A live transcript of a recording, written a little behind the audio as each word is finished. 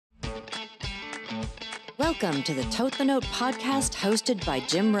Welcome to the Tote the Note podcast hosted by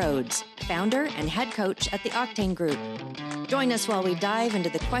Jim Rhodes, founder and head coach at the Octane Group. Join us while we dive into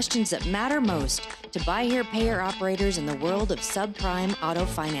the questions that matter most to buy here, pay here operators in the world of subprime auto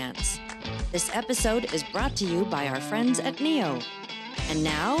finance. This episode is brought to you by our friends at NEO. And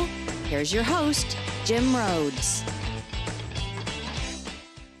now, here's your host, Jim Rhodes.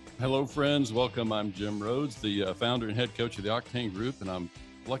 Hello, friends. Welcome. I'm Jim Rhodes, the founder and head coach of the Octane Group, and I'm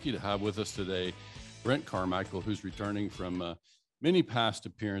lucky to have with us today Brent Carmichael, who's returning from many past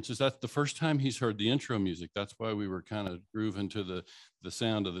appearances. That's the first time he's heard the intro music. That's why we were kind of grooving to the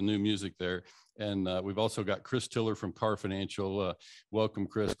sound of the new music there. And we've also got Chris Tiller from Car Financial. Welcome,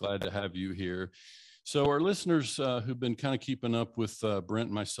 Chris. Glad to have you here. So our listeners who've been kind of keeping up with Brent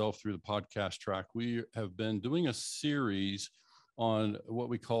and myself through the podcast track, we have been doing a series on what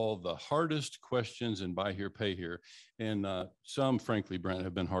we call the hardest questions in buy here, pay here. And some, frankly, Brent,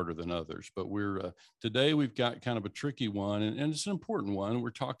 have been harder than others. But today we've got kind of a tricky one, and it's an important one.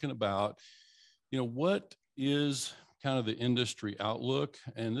 We're talking about, what is kind of the industry outlook?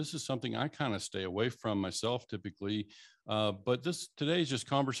 And this is something I kind of stay away from myself typically. But today is just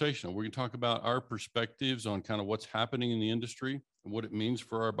conversational. We're going to talk about our perspectives on kind of what's happening in the industry and what it means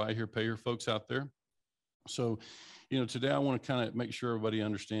for our buy here, pay here folks out there. So, today I want to kind of make sure everybody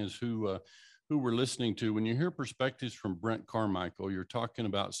understands who we're listening to. When you hear perspectives from Brent Carmichael, you're talking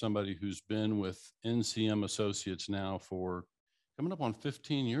about somebody who's been with NCM Associates now for coming up on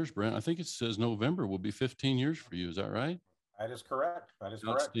 15 years, Brent. I think it says November will be 15 years for you. Is that right? That is correct.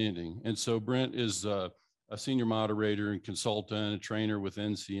 Outstanding. And so Brent is a senior moderator and consultant, a trainer with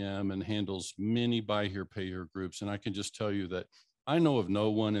NCM, and handles many buy here, pay here groups. And I can just tell you that I know of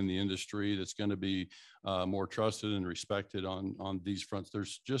no one in the industry that's going to be more trusted and respected on these fronts.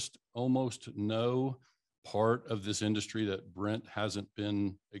 There's just almost no part of this industry that Brent hasn't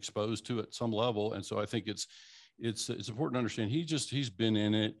been exposed to at some level. And so I think it's important to understand he's been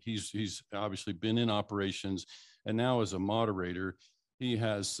in it. He's obviously been in operations, and now as a moderator, he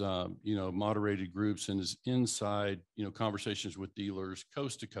has, moderated groups and is inside, conversations with dealers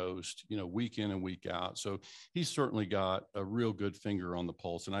coast to coast, week in and week out. So he's certainly got a real good finger on the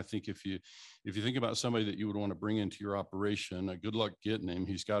pulse. And I think if you think about somebody that you would want to bring into your operation, good luck getting him.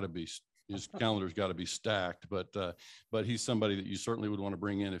 His calendar's got to be stacked, but he's somebody that you certainly would want to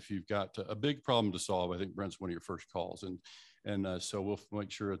bring in if you've got a big problem to solve. I think Brent's one of your first calls. And so we'll make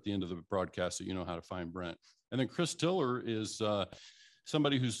sure at the end of the broadcast that you know how to find Brent. And then Chris Tiller is,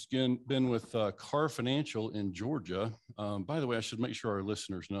 somebody who's been with Car Financial in Georgia. By the way, I should make sure our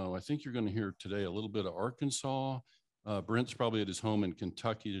listeners know, I think you're going to hear today a little bit of Arkansas. Brent's probably at his home in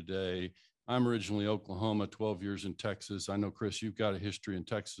Kentucky today. I'm originally Oklahoma, 12 years in Texas. I know, Chris, you've got a history in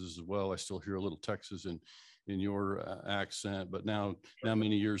Texas as well. I still hear a little Texas in your accent, but now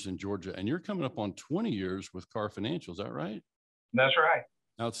many years in Georgia. And you're coming up on 20 years with Car Financial. Is that right? That's right.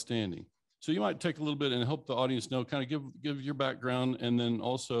 Outstanding. So you might take a little bit and help the audience know, kind of give your background, and then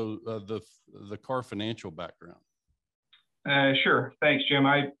also the Car Financial background. Sure. Thanks, Jim.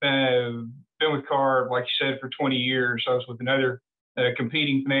 I've been with Car, like you said, for 20 years. I was with another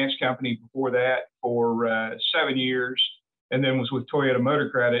competing finance company before that for 7 years, and then was with Toyota Motor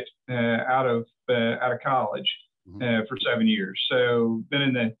Credit out of college for 7 years. So been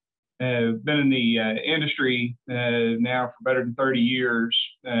in the industry now for better than 30 years.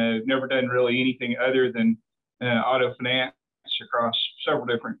 Never done really anything other than auto finance across several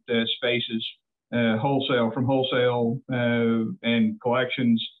different spaces, wholesale and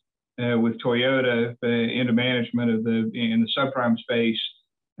collections with Toyota into management in the subprime space,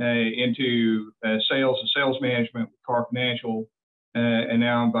 into sales and sales management with Car Financial, and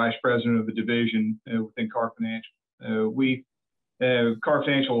now I'm vice president of the division within Car Financial. Car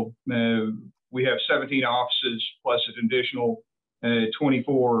Financial, we have 17 offices plus an additional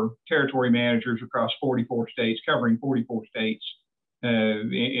 24 territory managers across 44 states, covering 44 states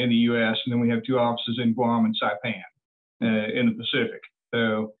in the U.S. And then we have 2 offices in Guam and Saipan in the Pacific.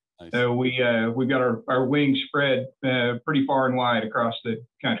 So nice. We've got our wings spread pretty far and wide across the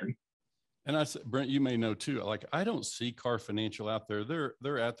country. And Brent, you may know too, like I don't see Car Financial out there.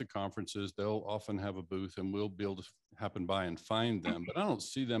 They're at the conferences. They'll often have a booth and we'll be able to happen by and find them, but I don't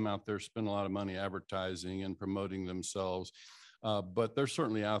see them out there spending a lot of money advertising and promoting themselves. But they're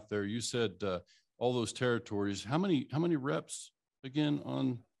certainly out there. You said all those territories. How many reps again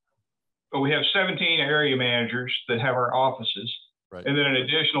on? Well, we have 17 area managers that have our offices, right, and then an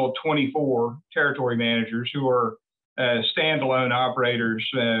additional 24 territory managers who are standalone operators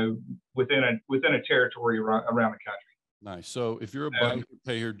within a territory around the country. Nice. So if you're a buy here,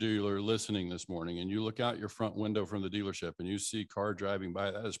 pay here dealer listening this morning and you look out your front window from the dealership and you see a car driving by,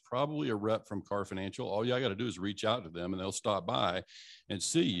 that is probably a rep from Car Financial. All you got to do is reach out to them and they'll stop by and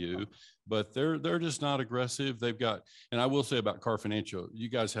see you, but they're just not aggressive. They've got, and I will say about Car Financial, you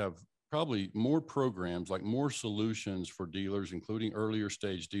guys have probably more programs, like more solutions for dealers, including earlier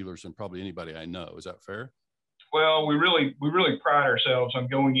stage dealers than probably anybody I know. Is that fair? Well, we really pride ourselves on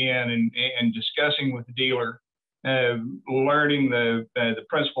going in and discussing with the dealer, learning the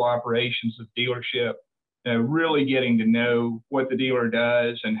principal operations of the dealership, really getting to know what the dealer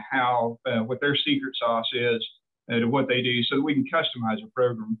does and how what their secret sauce is to what they do, so that we can customize a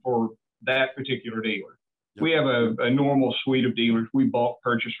program for that particular dealer. Yep. We have a normal suite of dealers. We bulk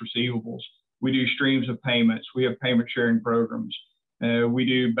purchase receivables. We do streams of payments. We have payment sharing programs. We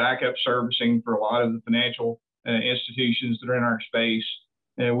do backup servicing for a lot of the financial institutions that are in our space.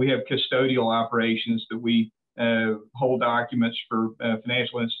 We have custodial operations that we hold documents for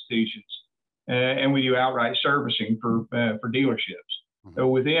financial institutions, and we do outright servicing for dealerships. Mm-hmm. So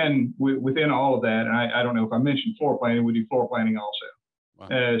within all of that, and I don't know if I mentioned floor planning, we do floor planning also.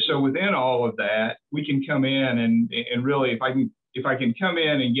 Wow. So within all of that, we can come in and really, if I can come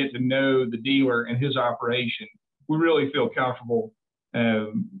in and get to know the dealer and his operation, we really feel comfortable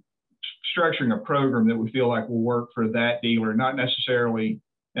structuring a program that we feel like will work for that dealer, not necessarily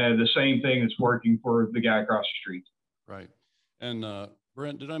the same thing that's working for the guy across the street. Right. And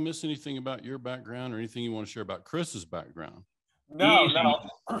Brent, did I miss anything about your background or anything you want to share about Chris's background? No.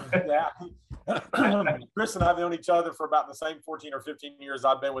 Yeah. Chris and I have known each other for about the same 14 or 15 years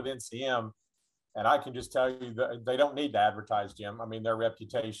I've been with NCM. And I can just tell you that they don't need to advertise, Jim. I mean, their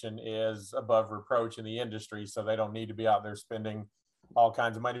reputation is above reproach in the industry, so they don't need to be out there spending all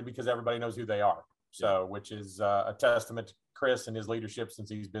kinds of money because everybody knows who they are. So, which is a testament to Chris and his leadership since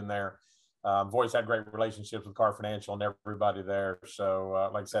he's been there. I've always had great relationships with Car Financial and everybody there. So,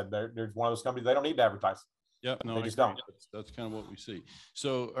 like I said, there's one of those companies they don't need to advertise. Yeah, no, they just don't. That's kind of what we see.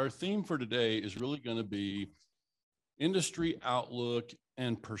 So our theme for today is really going to be industry outlook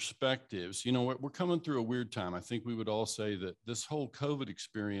and perspectives. You know, we're coming through a weird time. I think we would all say that this whole COVID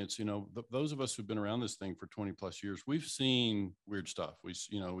experience, you know, those of us who've been around this thing for 20 plus years, we've seen weird stuff. We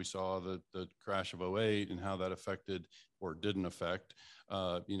saw the crash of 2008 and how that affected or didn't affect,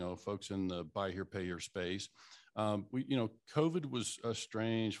 folks in the buy here, pay here space. COVID was a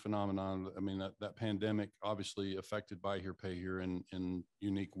strange phenomenon. I mean, that pandemic obviously affected buy here, pay here in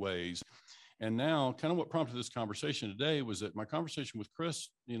unique ways. And now kind of what prompted this conversation today was that my conversation with Chris,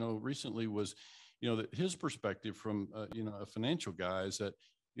 recently was, that his perspective from, a financial guy is that,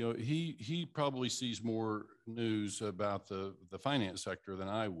 he probably sees more news about the finance sector than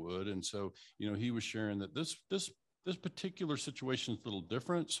I would. And so, he was sharing that this particular situation is a little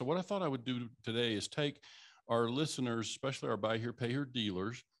different. So what I thought I would do today is take our listeners, especially our buy here, pay here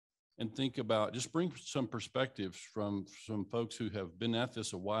dealers, and think about, just bring some perspectives from some folks who have been at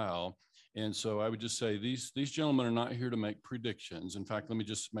this a while. And so I would just say these gentlemen are not here to make predictions. In fact, let me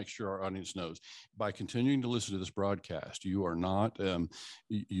just make sure our audience knows, by continuing to listen to this broadcast, you are not,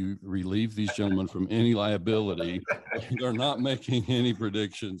 you relieve these gentlemen from any liability. They're not making any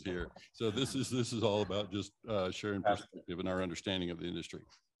predictions here. So this is all about just sharing perspective and our understanding of the industry.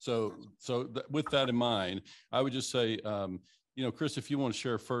 So with that in mind, I would just say, Chris, if you want to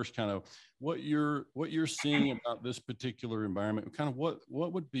share first kind of what you're seeing about this particular environment, kind of what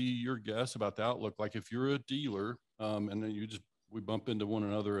would be your guess about the outlook? Like if you're a dealer, and then we bump into one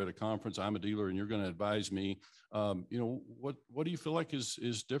another at a conference, I'm a dealer and you're going to advise me, what do you feel like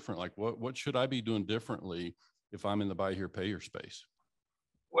is different? Like what should I be doing differently if I'm in the buy here, pay here space?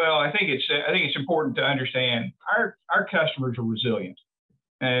 Well, I think it's important to understand our customers are resilient.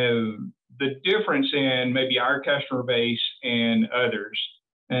 The difference in maybe our customer base and others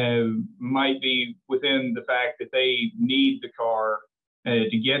might be within the fact that they need the car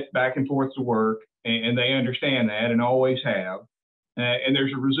to get back and forth to work, and they understand that and always have. And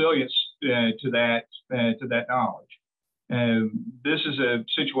there's a resilience to that knowledge. This is a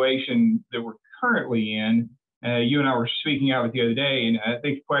situation that we're currently in. You and I were speaking out with the other day, and I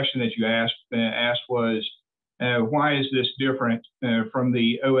think the question that you asked was, why is this different from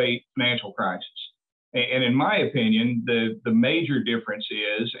the 2008 financial crisis? And in my opinion, the major difference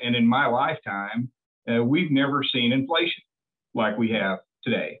is, and in my lifetime, we've never seen inflation like we have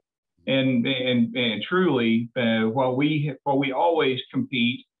today. And truly, while we always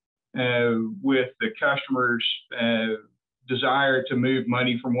compete with the customer's desire to move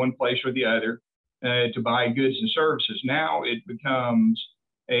money from one place or the other to buy goods and services, now it becomes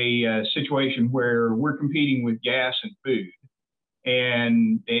a situation where we're competing with gas and food.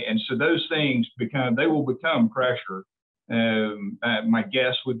 And so those things will become pressure My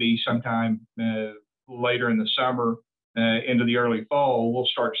guess would be sometime later in the summer, into the early fall, we'll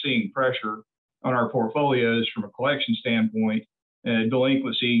start seeing pressure on our portfolios from a collection standpoint.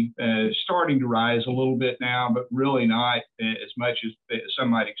 Delinquency starting to rise a little bit now, but really not as much as some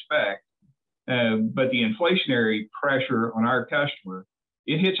might expect. But the inflationary pressure on our customer,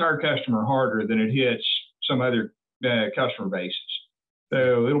 it hits our customer harder than it hits some other customer bases.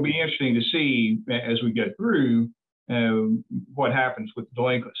 So it'll be interesting to see as we go through what happens with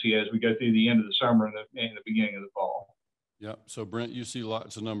delinquency as we go through the end of the summer and the beginning of the fall. Yeah. So Brent, you see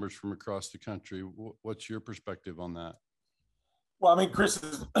lots of numbers from across the country. What's your perspective on that? Well, I mean, Chris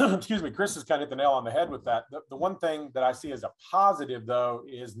is, Chris has kind of hit the nail on the head with that. The one thing that I see as a positive, though,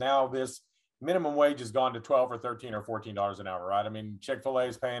 is now this minimum wage has gone to $12 or $13 or $14 an hour, right? I mean, Chick-fil-A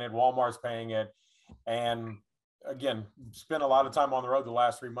is paying it, Walmart's paying it. And again, spent a lot of time on the road the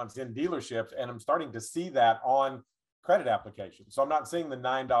last 3 months in dealerships, and I'm starting to see that on credit applications. So I'm not seeing the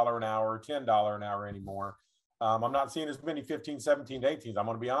 $9 an hour or $10 an hour anymore. I'm not seeing as many 15, 17, 18s. I'm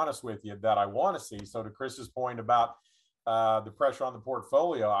going to be honest with you that I want to see. So to Chris's point about the pressure on the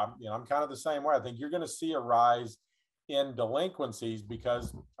portfolio, I'm kind of the same way. I think you're going to see a rise in delinquencies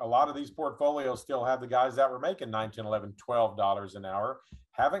because a lot of these portfolios still have the guys that were making $9, $10, $11, $12 an hour,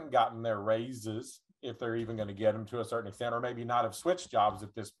 haven't gotten their raises if they're even going to get them to a certain extent, or maybe not have switched jobs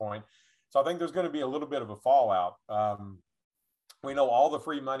at this point. So I think there's going to be a little bit of a fallout. We know all the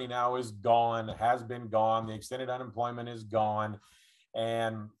free money now is gone, has been gone. The extended unemployment is gone.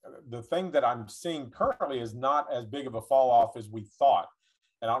 And the thing that I'm seeing currently is not as big of a fall off as we thought.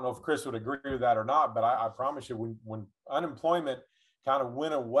 And I don't know if Chris would agree with that or not, but I promise you, when unemployment kind of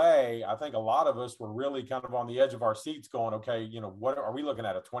went away, I think a lot of us were really kind of on the edge of our seats going, okay, what are we looking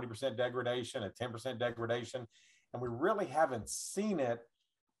at? A 20% degradation, a 10% degradation? And we really haven't seen it.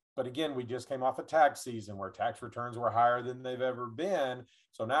 But again, we just came off a tax season where tax returns were higher than they've ever been.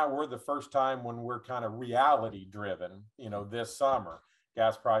 So now we're the first time when we're kind of reality driven, this summer.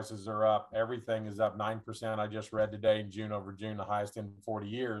 Gas prices are up. Everything is up 9%. I just read today, June over June, the highest in 40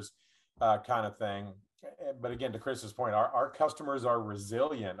 years kind of thing. But again, to Chris's point, our customers are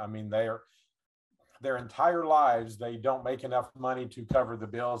resilient. I mean, their entire lives, they don't make enough money to cover the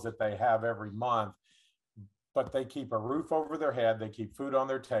bills that they have every month, but they keep a roof over their head. They keep food on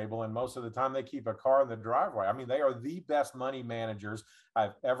their table. And most of the time they keep a car in the driveway. I mean, they are the best money managers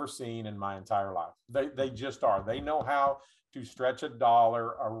I've ever seen in my entire life. They just are. They know how to stretch a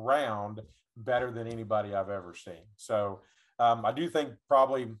dollar around better than anybody I've ever seen. So I do think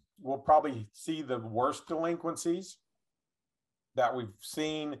we'll probably see the worst delinquencies that we've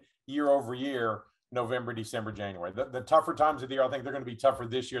seen year over year, November, December, January. The tougher times of the year, I think they're going to be tougher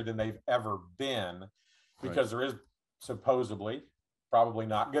this year than they've ever been, because there is supposedly probably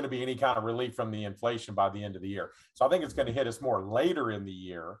not going to be any kind of relief from the inflation by the end of the year. So I think it's going to hit us more later in the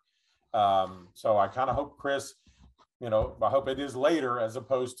year. So I kind of hope, Chris, I hope it is later as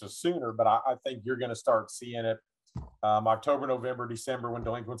opposed to sooner, but I think you're going to start seeing it October, November, December, when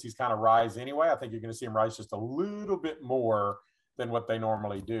delinquencies kind of rise anyway. I think you're going to see them rise just a little bit more than what they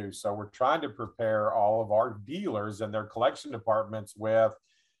normally do. So we're trying to prepare all of our dealers and their collection departments with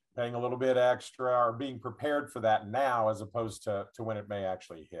paying a little bit extra or being prepared for that now as opposed to when it may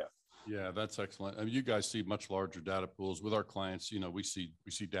actually hit. Yeah, that's excellent. I mean, you guys see much larger data pools with our clients. We see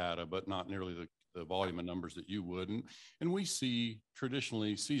data, but not nearly the volume of numbers that you would. And we see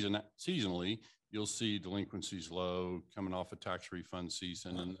traditionally seasonally, you'll see delinquencies low coming off a tax refund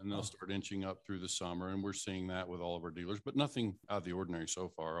season, and they'll start inching up through the summer. And we're seeing that with all of our dealers, but nothing out of the ordinary so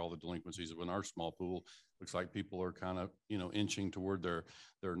far. All the delinquencies in our small pool, looks like people are kind of, inching toward their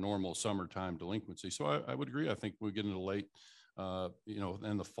normal summertime delinquency. So I would agree. I think we get into late,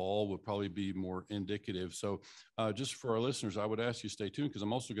 and the fall would probably be more indicative. So just for our listeners, I would ask you to stay tuned, because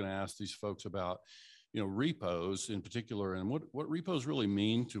I'm also going to ask these folks about, repos in particular, and what repos really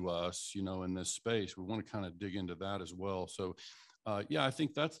mean to us, in this space. We want to kind of dig into that as well. So I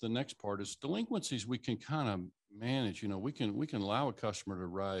think that's the next part is delinquencies. We can kind of manage, we can allow a customer to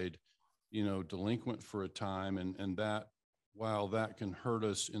ride, delinquent for a time, and that, while that can hurt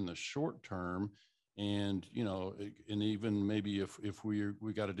us in the short term, and and even maybe if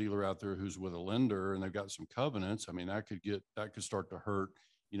we got a dealer out there who's with a lender and they've got some covenants, I mean, that could start to hurt,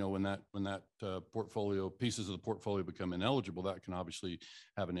 when that portfolio, pieces of the portfolio become ineligible. That can obviously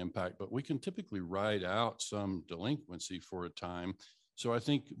have an impact, but we can typically ride out some delinquency for a time. So I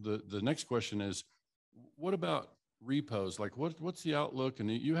think the next question is, what about repos? Like what's the outlook?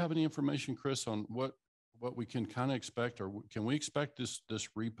 And you have any information, Chris, on what we can kind of expect, or can we expect this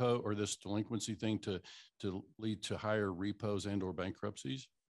repo or this delinquency thing to lead to higher repos and or bankruptcies?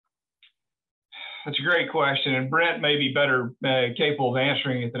 That's a great question, and Brent may be better capable of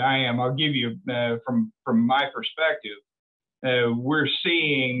answering it than I am. I'll give you from my perspective. We're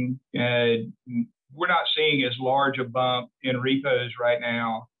not seeing as large a bump in repos right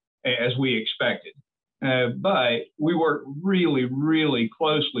now as we expected. But we work really, really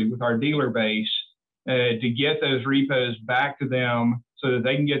closely with our dealer base to get those repos back to them so that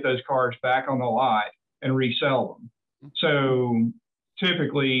they can get those cars back on the lot and resell them. So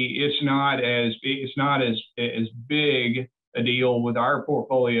typically it's not as big a deal with our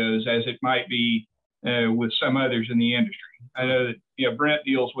portfolios as it might be with some others in the industry. I know that Brent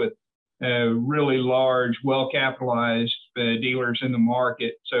deals with really large, well-capitalized dealers in the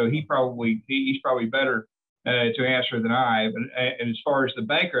market, so he's probably better to answer than I. But and as far as the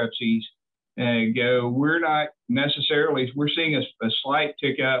bankruptcies go, we're not necessarily. We're seeing a slight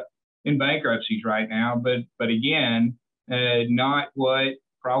tick up in bankruptcies right now, but again, not what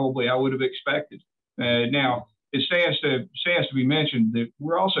probably I would have expected. Now, it stands to be mentioned that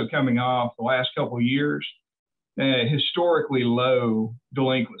we're also coming off the last couple of years historically low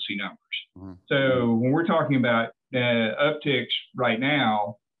delinquency numbers. Mm-hmm. So when we're talking about upticks right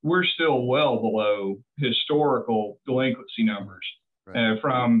now, we're still well below historical delinquency numbers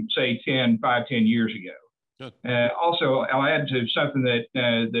from say 10 years ago. Also, I'll add to something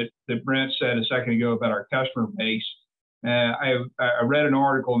that Brent said a second ago about our customer base. I read an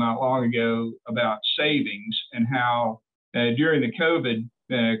article not long ago about savings and how during the COVID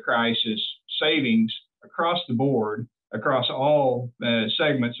crisis, savings across the board, across all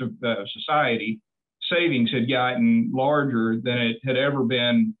segments of society, savings had gotten larger than it had ever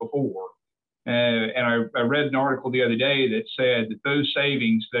been before. And I read an article the other day that said that those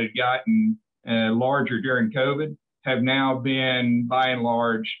savings that had gotten larger during COVID have now been, by and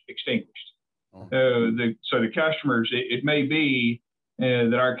large, extinguished. Oh. So the customers, it may be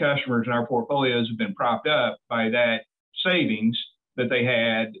that our customers and our portfolios have been propped up by that savings that they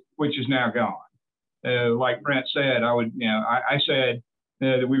had, which is now gone. Like Brent said, I said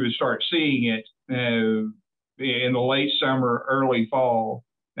that we would start seeing it in the late summer, early fall.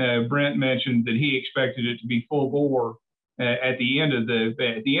 Brent mentioned that he expected it to be full bore at the end of the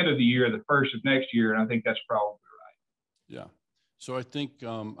year, the first of next year, and I think that's probably right. Yeah. So I think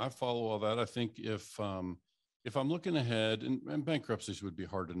I follow all that. I think if I'm looking ahead, and bankruptcies would be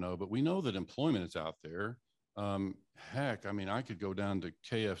hard to know, but we know that employment is out there. Heck, I mean, I could go down to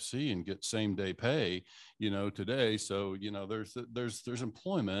KFC and get same day pay, today. So, there's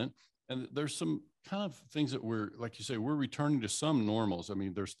employment, and there's some kind of things that we're, like you say, we're returning to some normals. I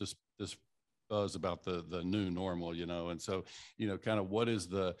mean, there's this buzz about the new normal, and so, kind of what is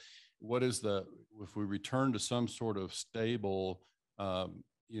the, if we return to some sort of stable,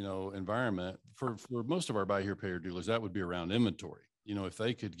 environment for most of our buy here, pay here dealers, that would be around inventory. If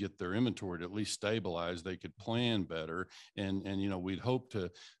they could get their inventory to at least stabilize, they could plan better. And we'd hope to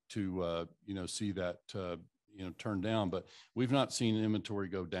see that, turn down, but we've not seen inventory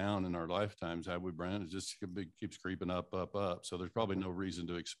go down in our lifetimes, have we, Brent? It just keeps creeping up. So there's probably no reason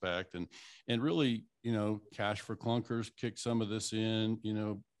to expect. And really, cash for clunkers kicked some of this in,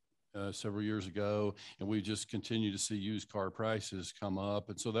 several years ago, and we just continue to see used car prices come up.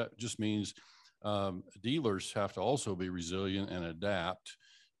 And so that just means dealers have to also be resilient and adapt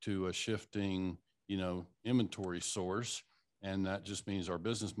to a shifting, inventory source. And that just means our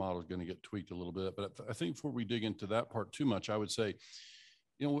business model is going to get tweaked a little bit. But I think before we dig into that part too much, I would say,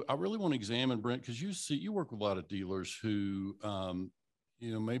 I really want to examine, Brent, because you work with a lot of dealers who,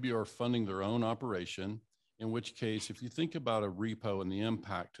 maybe are funding their own operation. In which case, if you think about a repo and the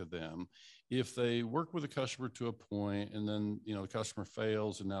impact to them, if they work with a customer to a point and then, the customer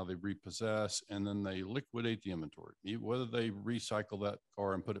fails and now they repossess and then they liquidate the inventory, whether they recycle that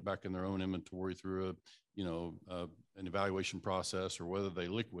car and put it back in their own inventory through an evaluation process, or whether they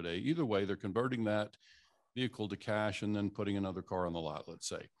liquidate, either way, they're converting that vehicle to cash and then putting another car on the lot, let's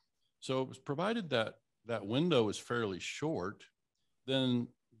say. So provided that window is fairly short, then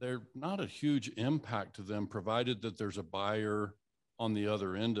they're not a huge impact to them, provided that there's a buyer on the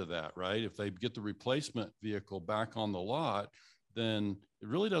other end of that, right? If they get the replacement vehicle back on the lot, then it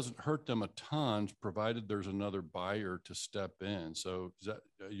really doesn't hurt them a ton, provided there's another buyer to step in. So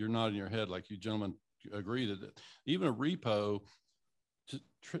you're nodding your head like you gentlemen agree that even a repo,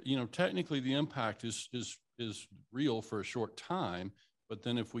 technically the impact is real for a short time, but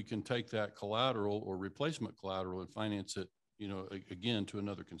then if we can take that collateral or replacement collateral and finance it, again, to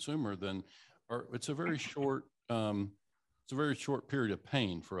another consumer, then it's a very short period of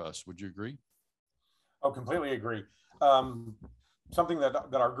pain for us. Would you agree? Oh, completely agree. something that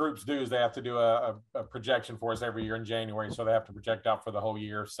our groups do is they have to do a projection for us every year in January. So they have to project out for the whole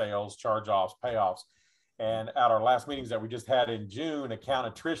year, sales, charge-offs, payoffs. And at our last meetings that we just had in June, account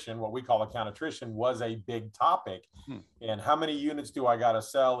attrition, what we call account attrition, was a big topic. And how many units do I got to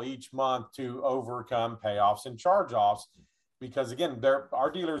sell each month to overcome payoffs and charge-offs? Because again,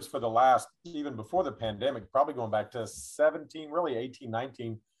 our dealers for the last, even before the pandemic, probably going back to 17, really 18,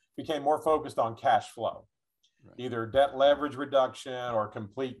 19, became more focused on cash flow. Right. Either debt leverage reduction or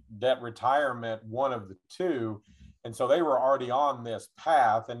complete debt retirement, one of the two. And so they were already on this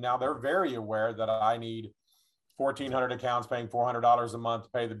path, and now they're very aware that I need 1,400 accounts paying $400 a month to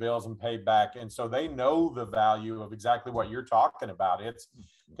pay the bills and pay back. And so they know the value of exactly what you're talking about. It's,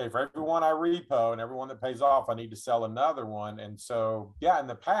 okay, for everyone I repo and everyone that pays off, I need to sell another one. And so, yeah, in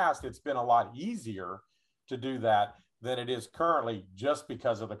the past, it's been a lot easier to do that than it is currently, just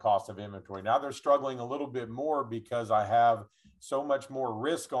because of the cost of inventory. Now they're struggling a little bit more because I have so much more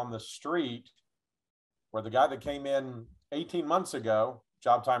risk on the street, where the guy that came in 18 months ago,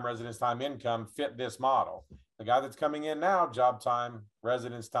 job time, residence time, income, fit this model. The guy that's coming in now, job time,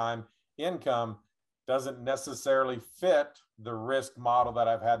 residence time, income, doesn't necessarily fit the risk model that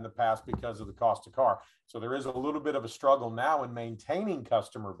I've had in the past because of the cost of car. So there is a little bit of a struggle now in maintaining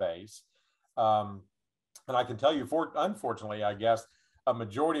customer base. And I can tell you, unfortunately, I guess, a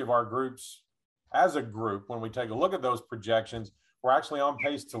majority of our groups, as a group, when we take a look at those projections, we're actually on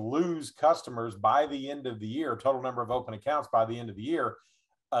pace to lose customers by the end of the year, total number of open accounts by the end of the year,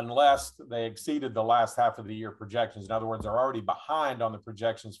 unless they exceeded the last half of the year projections. In other words, they're already behind on the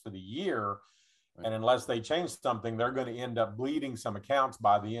projections for the year. Right. And unless they change something, they're going to end up bleeding some accounts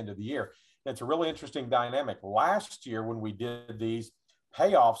by the end of the year. It's a really interesting dynamic. Last year, when we did these,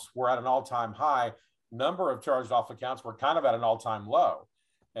 payoffs were at an all-time high. Number of charged off accounts were kind of at an all-time low.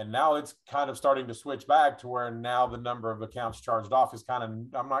 And now it's kind of starting to switch back to where now the number of accounts charged off is kind of,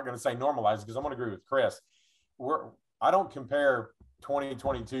 I'm not going to say normalized, because I'm going to agree with Chris. I don't compare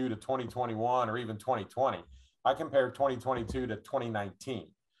 2022 to 2021 or even 2020. I compare 2022 to 2019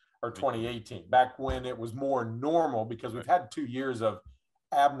 or 2018, back when it was more normal, because we've had 2 years of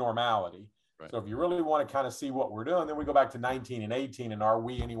abnormality. Right. So if you really want to kind of see what we're doing, then we go back to 19 and 18, and are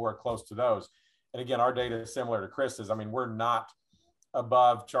we anywhere close to those? And again, our data is similar to Chris's. I mean, we're not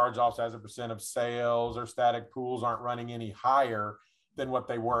above charge-offs as a percent of sales, or static pools aren't running any higher than what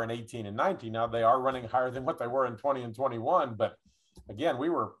they were in 18 and 19. Now they are running higher than what they were in 20 and 21, but again, we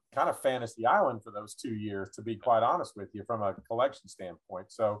were kind of fantasy island for those 2 years, to be quite honest with you, from a collection standpoint.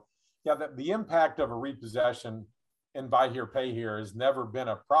 So yeah, the impact of a repossession in buy here, pay here has never been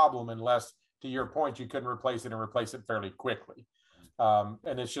a problem, unless, to your point, you couldn't replace it and replace it fairly quickly.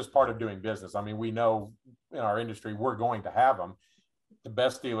 And it's just part of doing business. I mean, we know in our industry, we're going to have them. The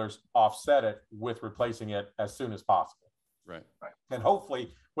best dealers offset it with replacing it as soon as possible. Right. And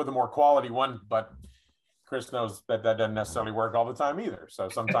hopefully with a more quality one, but Chris knows that doesn't necessarily work all the time either. So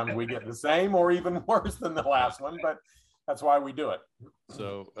sometimes we get the same or even worse than the last one, but that's why we do it.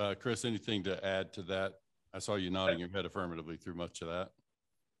 So Chris, anything to add to that? I saw you nodding your head affirmatively through much of that.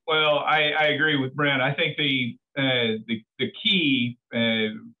 Well, I agree with Brent. I think the key,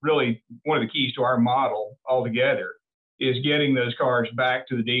 really one of the keys to our model altogether, is getting those cars back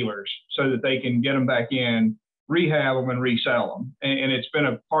to the dealers so that they can get them back in, rehab them, and resell them. And it's been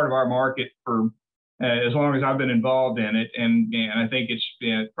a part of our market for as long as I've been involved in it. And I think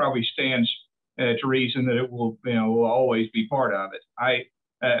it probably stands to reason that it will always be part of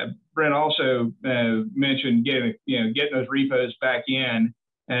it. Brent also mentioned getting those repos back in,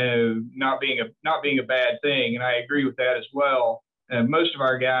 not being a bad thing, and I agree with that as well. Most of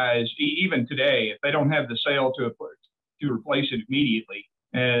our guys, even today, if they don't have the sale to replace it immediately,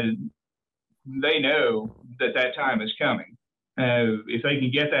 they know that time is coming. If they can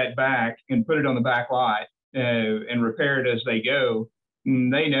get that back and put it on the back lot and repair it as they go,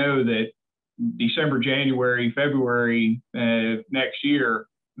 they know that December, January, February next year,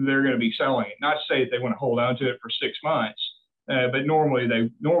 they're going to be selling it. Not to say that they want to hold on to it for 6 months, but normally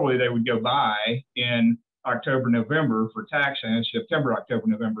they would go buy in October, November for tax time, September, October,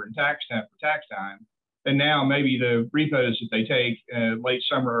 November in tax time for tax time. And now maybe the repos that they take late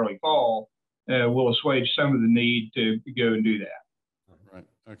summer, early fall will assuage some of the need to go and do that. Right.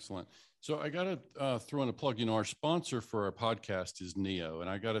 Excellent. So I got to throw in a plug. Our sponsor for our podcast is NIO. And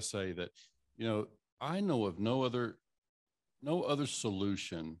I got to say that, I know of no other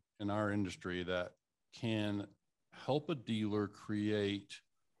solution in our industry that can help a dealer create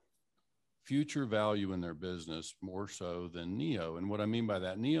future value in their business more so than NIO. And what I mean by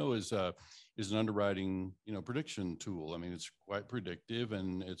that, NIO is an underwriting, prediction tool. I mean, it's quite predictive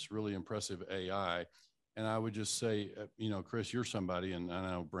and it's really impressive AI. And I would just say, Chris, you're somebody, and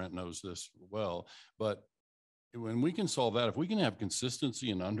I know Brent knows this well, but when we can solve that, if we can have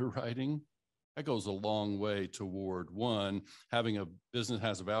consistency in underwriting, that goes a long way toward, one, having a business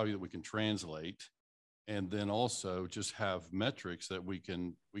has a value that we can translate, and then also just have metrics that we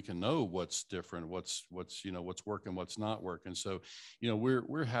can know what's different, what's working, what's not working. So,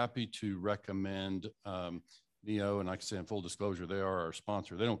 we're happy to recommend NEO, and like I said, in full disclosure, they are our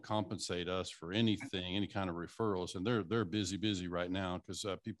sponsor. They don't compensate us for anything, any kind of referrals, and they're busy right now because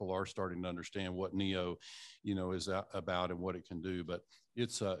people are starting to understand what NEO, is about and what it can do. But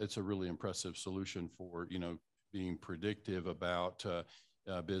it's a really impressive solution for being predictive about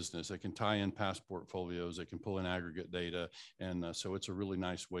business. They can tie in past portfolios. They can pull in aggregate data, and so it's a really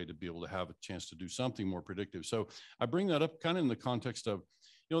nice way to be able to have a chance to do something more predictive. So I bring that up kind of in the context of,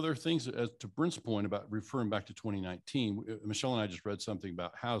 there are things, as to Brent's point about referring back to 2019, Michelle and I just read something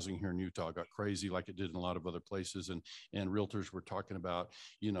about housing here in Utah got crazy like it did in a lot of other places. And realtors were talking about,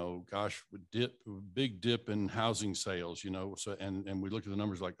 big dip in housing sales, so, and we looked at the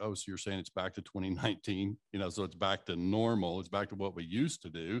numbers like, oh, so you're saying it's back to 2019, so it's back to normal. It's back to what we used to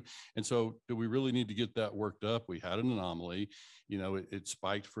do. And so do we really need to get that worked up? We had an anomaly, it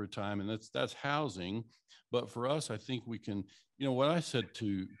spiked for a time, and that's housing. But for us, I think we can, what I said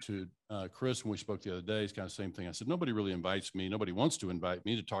to Chris when we spoke the other day is kind of the same thing. I said, nobody really invites me. Nobody wants to invite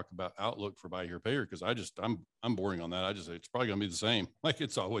me to talk about outlook for buy here, pay here, because I'm boring on that. I just say it's probably going to be the same, like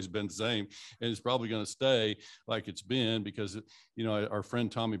it's always been the same. And it's probably going to stay like it's been because, our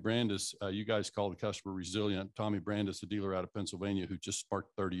friend Tommy Brandis, you guys call the customer resilient. Tommy Brandis, a dealer out of Pennsylvania who just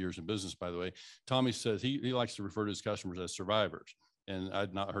sparked 30 years in business, by the way. Tommy says he likes to refer to his customers as survivors. And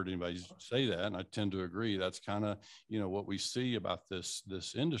I'd not heard anybody say that. And I tend to agree. That's kind of, what we see about this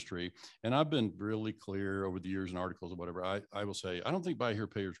industry. And I've been really clear over the years in articles or whatever. I will say, I don't think buy here,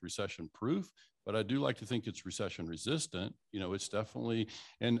 pay here is recession proof, but I do like to think it's recession resistant. It's definitely,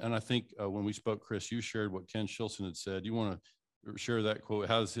 and I think when we spoke, Chris, you shared what Ken Shilson had said. You want to share that quote?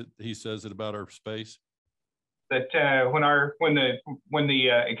 He says it about our space? That when the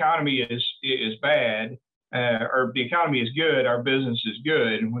economy is bad, or the economy is good, our business is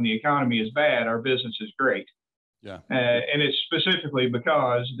good. And when the economy is bad, our business is great. Yeah. And it's specifically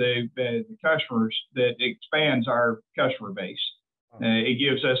because the customers that expands our customer base. It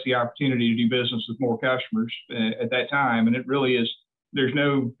gives us the opportunity to do business with more customers at that time. And it really is, there's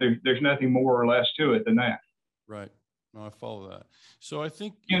nothing more or less to it than that. Right. No, I follow that. So I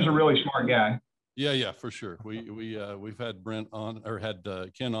think Ken's a really smart guy. Yeah, for sure. We've had Brent on, or had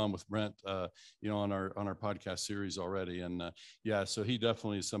Ken on with Brent, on our podcast series already, and so he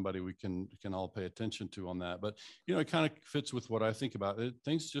definitely is somebody we can all pay attention to on that. But it kind of fits with what I think about it.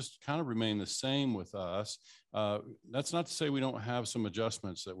 Things just kind of remain the same with us. That's not to say we don't have some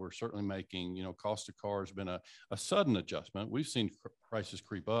adjustments that we're certainly making. Cost of car has been a sudden adjustment. We've seen prices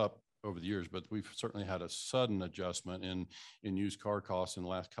creep up over the years, but we've certainly had a sudden adjustment in used car costs in the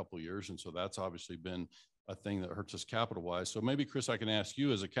last couple of years. And so that's obviously been a thing that hurts us capital wise. So maybe, Chris, I can ask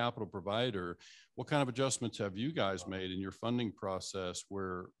you as a capital provider, what kind of adjustments have you guys made in your funding process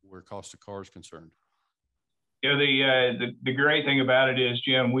where cost of car is concerned? The great thing about it is,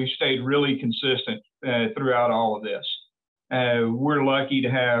 Jim, we've stayed really consistent throughout all of this. We're lucky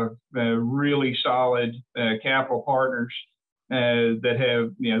to have really solid capital partners that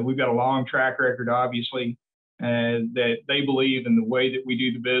have, we've got a long track record, obviously, that they believe in the way that we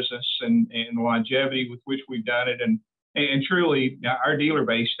do the business and the longevity with which we've done it. And truly, our dealer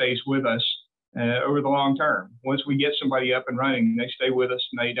base stays with us over the long term. Once we get somebody up and running, they stay with us,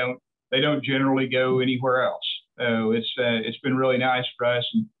 and they don't generally go anywhere else. So it's been really nice for us,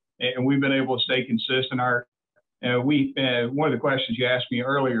 and we've been able to stay consistent. One of the questions you asked me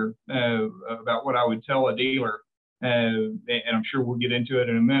earlier about what I would tell a dealer, and I'm sure we'll get into it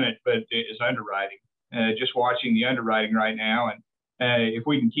in a minute, but is underwriting. Just watching the underwriting right now, and if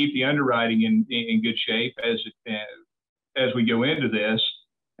we can keep the underwriting in good shape as we go into this,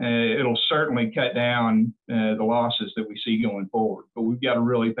 it'll certainly cut down the losses that we see going forward. But we've got to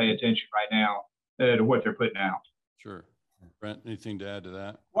really pay attention right now to what they're putting out. Sure. Brent, anything to add to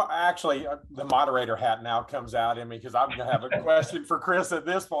that? Well, actually, the moderator hat now comes out in me because I'm going to have a question for Chris at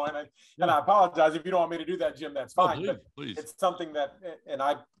this point. And I apologize if you don't want me to do that, Jim, that's fine. Please. It's something that, and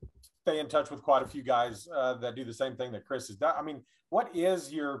I stay in touch with quite a few guys that do the same thing that Chris has done. I mean, what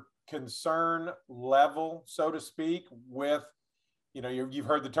is your concern level, so to speak, with, you've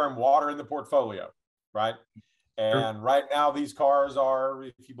heard the term water in the portfolio, right? And sure. Right now, these cars are,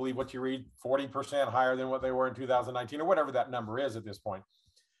 if you believe what you read, 40% higher than what they were in 2019, or whatever that number is at this point.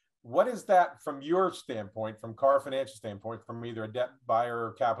 What is that from your standpoint, from Car Financial standpoint, from either a debt buyer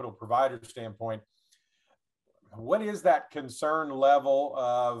or capital provider standpoint? what is that concern level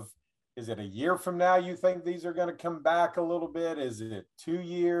of, is it a year from now you think these are going to come back a little bit? Is it 2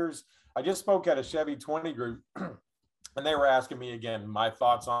 years? I just spoke at a Chevy 20 group and they were asking me again, my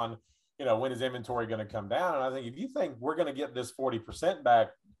thoughts on, you know, when is inventory going to come down? And I think if you think we're going to get this 40% back,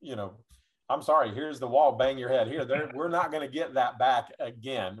 you know, I'm sorry, here's the wall, bang your head here. We're not going to get that back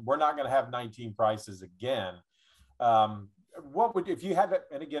again. We're not going to have 19 prices again. What would, if you had that,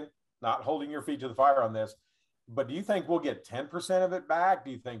 and again, not holding your feet to the fire on this, but do you think we'll get 10% of it back?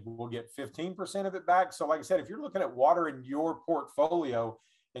 Do you think we'll get 15% of it back? So like I said, if you're looking at water in your portfolio,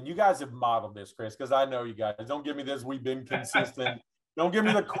 and you guys have modeled this, Chris, because I know you guys, don't give me this, we've been consistent. Don't give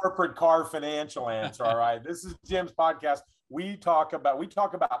me the corporate car financial answer. All right. This is Jim's podcast. We talk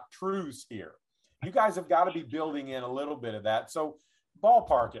about truths here. You guys have got to be building in a little bit of that. So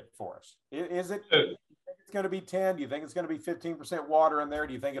ballpark it for us. Is it, do you think it's going to be 10? Do you think it's going to be 15% water in there?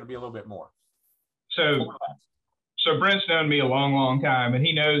 Do you think it'll be a little bit more? So Brent's known me a long, long time, and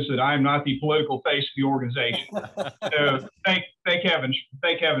he knows that I'm not the political face of the organization. So thank heavens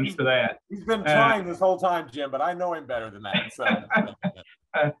for that. He's been trying this whole time, Jim, but I know him better than that. So.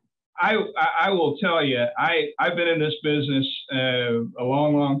 I will tell you, I've been in this business a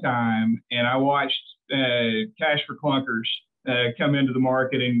long, long time, and I watched cash for clunkers come into the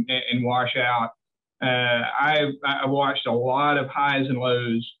market and wash out. I watched a lot of highs and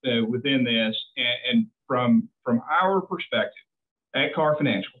lows within this, and from our perspective at Car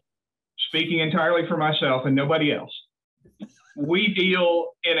Financial, speaking entirely for myself and nobody else, we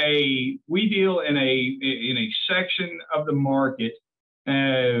deal in a section of the market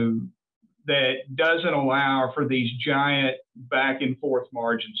that doesn't allow for these giant back and forth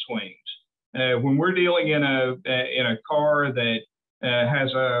margin swings. When we're dealing in a car that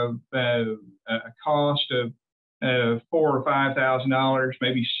has a cost of $4,000 or $5,000,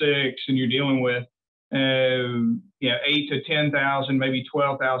 maybe $6,000, and you're dealing with $8,000 to $10,000, maybe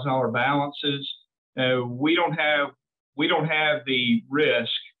 $12,000 balances, we don't have the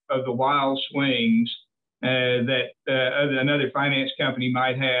risk of the wild swings that another finance company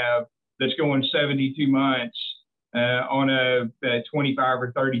might have that's going 72 months on a $25,000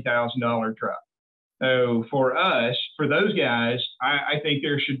 or $30,000 truck. So for us, for those guys, I think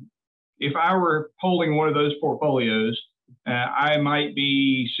there should, if I were holding one of those portfolios, I might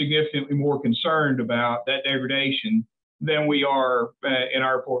be significantly more concerned about that degradation than we are in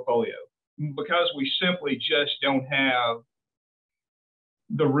our portfolio, because we simply just don't have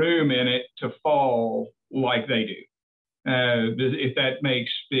the room in it to fall like they do. If that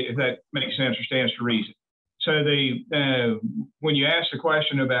makes sense or stands to reason. So when you ask the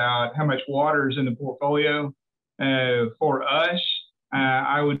question about how much water is in the portfolio, for us,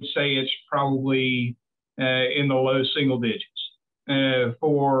 I would say it's probably in the low single digits.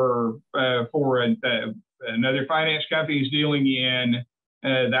 For another finance company is dealing in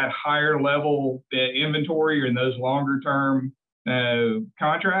that higher level inventory or in those longer term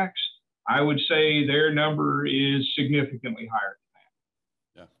contracts, I would say their number is significantly higher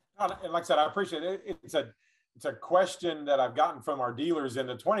than that. Yeah, and like I said, I appreciate it. It's a question that I've gotten from our dealers in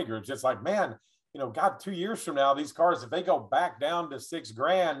the 20 groups. It's like, man, you know, God, 2 years from now, these cars, if they go back down to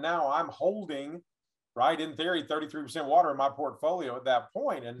 $6,000, now I'm holding, right, in theory, 33% water in my portfolio at that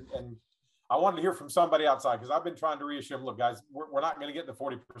point. And I wanted to hear from somebody outside, because I've been trying to reassure them, look, guys, we're not going to get the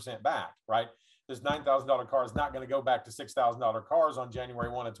 40% back, right? This $9,000 car is not going to go back to $6,000 cars on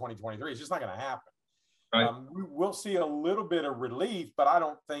January 1 of 2023. It's just not going to happen. Right. We'll see a little bit of relief, but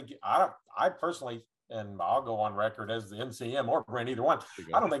I personally, and I'll go on record as the NCM or Brent, either one,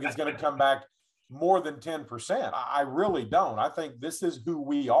 I don't think it's going to come back more than 10%. I really don't. I think this is who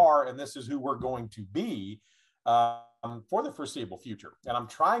we are, and this is who we're going to be for the foreseeable future. And I'm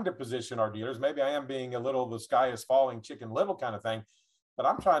trying to position our dealers. Maybe I am being a little, the sky is falling, Chicken Little kind of thing, but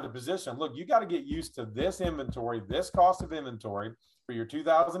I'm trying to position, look, you got to get used to this inventory, this cost of inventory for your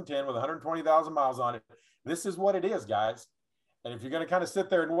 2010 with 120,000 miles on it. This is what it is, guys. And if you're going to kind of sit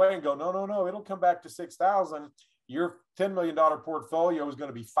there and wait and go, no, it'll come back to 6,000, your $10 million portfolio is going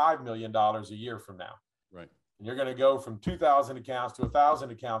to be $5 million a year from now. Right. And you're going to go from 2,000 accounts to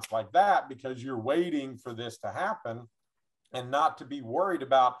 1,000 accounts like that, because you're waiting for this to happen, and not to be worried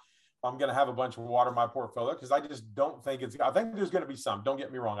about, I'm going to have a bunch of water in my portfolio, because I just don't think I think there's going to be some. Don't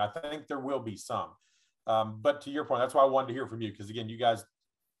get me wrong. I think there will be some. But to your point, that's why I wanted to hear from you, because again, you guys,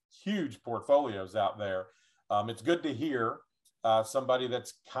 huge portfolios out there. It's good to hear somebody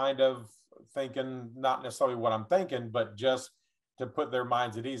that's kind of thinking not necessarily what I'm thinking, but just to put their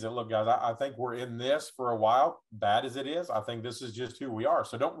minds at ease. And look, guys, I think we're in this for a while, bad as it is. I think this is just who we are.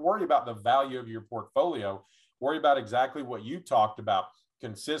 So don't worry about the value of your portfolio. Worry about exactly what you talked about: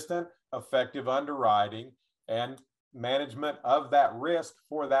 consistent, effective underwriting, and management of that risk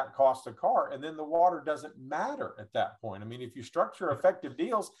for that cost of car. And then the water doesn't matter at that point. I mean, if you structure effective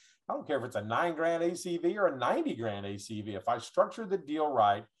deals, I don't care if it's a $9 grand ACV or a 90 grand ACV. If I structure the deal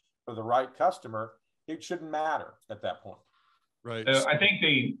right for the right customer, it shouldn't matter at that point. Right. I think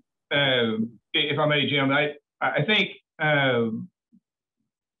if I may, Jim, I think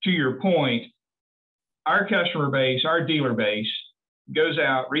to your point, our customer base, our dealer base goes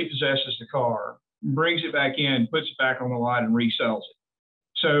out, repossesses the car, brings it back in, puts it back on the lot and resells it.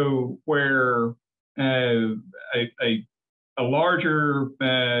 So where a larger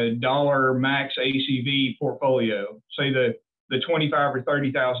dollar max ACV portfolio, say the $25,000 or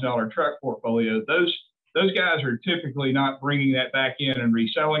 $30,000 truck portfolio, those guys are typically not bringing that back in and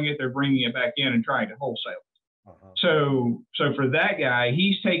reselling it. They're bringing it back in and trying to wholesale it. So for that guy,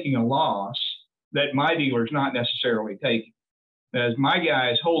 he's taking a loss that my dealer's not necessarily taking, as my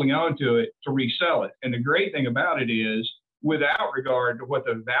guy is holding on to it to resell it. And the great thing about it is, without regard to what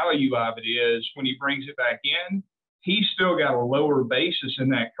the value of it is, when he brings it back in, he's still got a lower basis in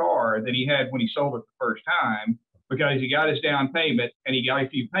that car than he had when he sold it the first time, because he got his down payment and he got a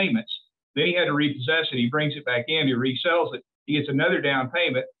few payments. Then he had to repossess it. He brings it back in, he resells it, he gets another down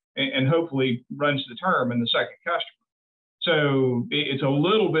payment, and hopefully runs the term in the second customer. So it's a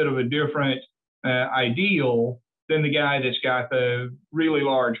little bit of a different ideal than the guy that's got the really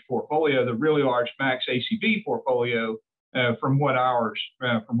large portfolio, the really large max ACV portfolio, from what ours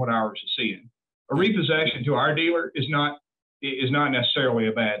is seeing. A repossession to our dealer is not necessarily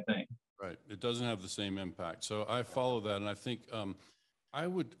a bad thing. Right. It doesn't have the same impact. So I follow that, and I think there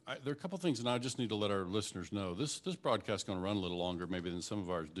are a couple of things, and I just need to let our listeners know this broadcast is going to run a little longer maybe than some of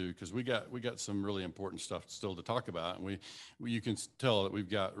ours do, because we got some really important stuff still to talk about, and you can tell that we've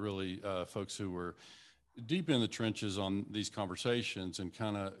got really folks who were deep in the trenches on these conversations, and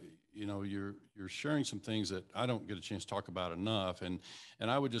kind of, you know, you're sharing some things that I don't get a chance to talk about enough, and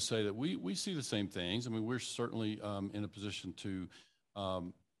I would just say that we see the same things. I mean, we're certainly in a position to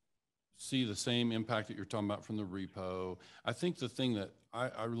see the same impact that you're talking about from the repo. I think the thing that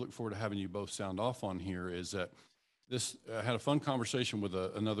I look forward to having you both sound off on here is that I had a fun conversation with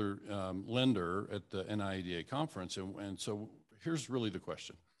another lender at the NIADA conference, and so here's really the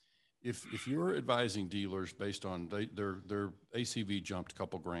question. If you're advising dealers based on their ACV jumped a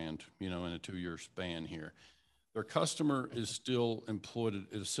couple grand, you know, in a 2-year span here, their customer is still employed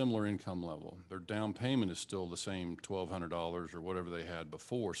at a similar income level. Their down payment is still the same $1,200 or whatever they had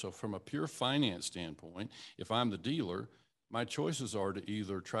before. So from a pure finance standpoint, if I'm the dealer, my choices are to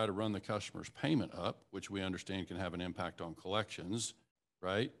either try to run the customer's payment up, which we understand can have an impact on collections,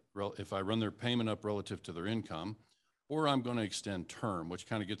 right? If I run their payment up relative to their income, or I'm going to extend term, which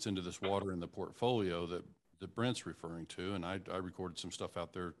kind of gets into this water in the portfolio that Brent's referring to. And I recorded some stuff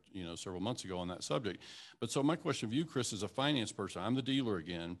out there, you know, several months ago on that subject. But so my question of you, Chris, as a finance person, I'm the dealer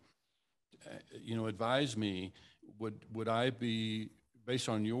again, you know, advise me, would I be, based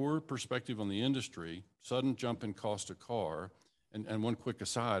on your perspective on the industry, sudden jump in cost of car, and one quick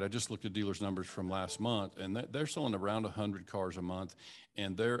aside, I just looked at dealers' numbers from last month, and they're selling around 100 cars a month,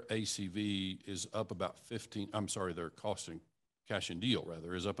 and their ACV is up about their cash in deal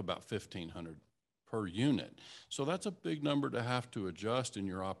rather, is up about 1,500 per unit. So that's a big number to have to adjust in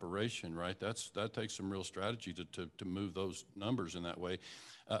your operation, right? That takes some real strategy to move those numbers in that way.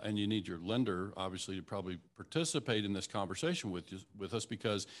 And you need your lender, obviously, to probably participate in this conversation with us,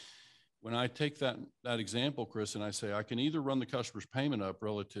 because when I take that example, Chris, and I say I can either run the customer's payment up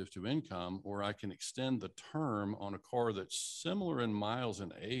relative to income, or I can extend the term on a car that's similar in miles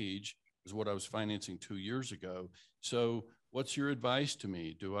and age as what I was financing 2 years ago. So what's your advice to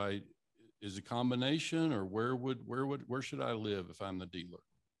me? Is a combination, or where should I live if I'm the dealer?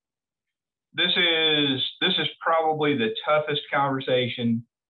 This is probably the toughest conversation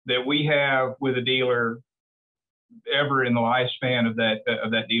that we have with a dealer ever in the lifespan of that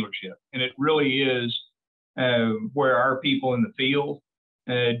dealership, and it really is where our people in the field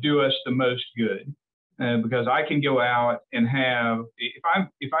do us the most good, because I can go out and have, if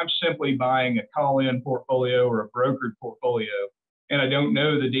I'm simply buying a call-in portfolio or a brokered portfolio and I don't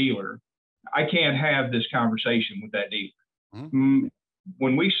know the dealer, I can't have this conversation with that dealer. Mm-hmm.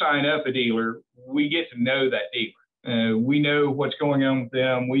 When we sign up a dealer, we get to know that dealer. We know what's going on with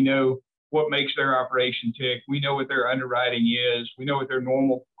them. We know what makes their operation tick. We know what their underwriting is. We know what their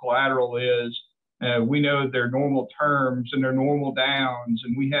normal collateral is. We know their normal terms and their normal downs,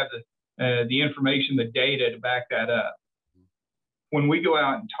 and we have the information, the data to back that up. When we go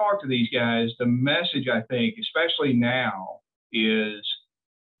out and talk to these guys, the message, I think, especially now, is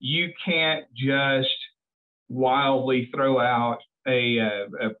you can't just wildly throw out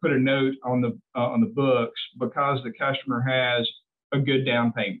put a note on the books because the customer has a good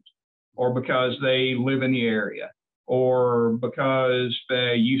down payment, or because they live in the area, or because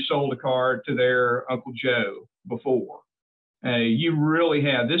you sold a car to their Uncle Joe before. You really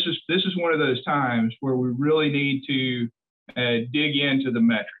have, this is one of those times where we really need to dig into the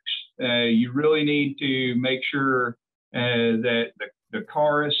metrics. You really need to make sure that the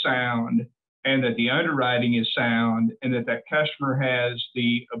car is sound, and that the underwriting is sound, and that customer has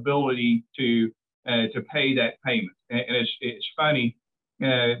the ability to pay that payment. And it's funny,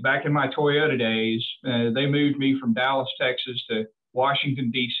 back in my Toyota days, they moved me from Dallas, Texas to Washington,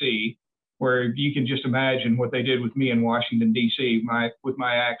 D.C., where you can just imagine what they did with me in Washington, D.C., with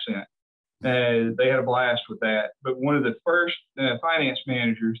my accent. They had a blast with that. But one of the first finance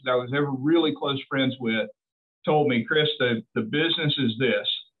managers that I was ever really close friends with told me, Chris, the business is this: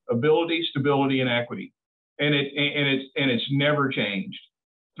 ability, stability, and equity. And it's never changed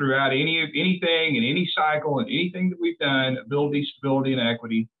throughout anything in any cycle and anything that we've done. Ability, stability, and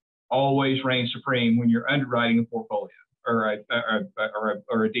equity always reign supreme when you're underwriting a portfolio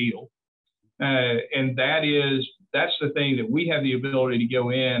or a deal. And that's the thing that we have the ability to go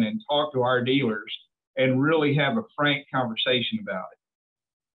in and talk to our dealers and really have a frank conversation about it.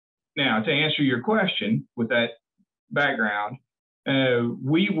 Now, to answer your question with that background,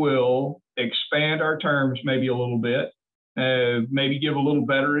 we will expand our terms maybe a little bit, maybe give a little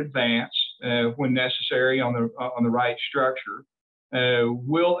better advance when necessary on the right structure.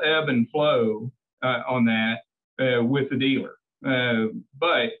 We'll ebb and flow on that with the dealer.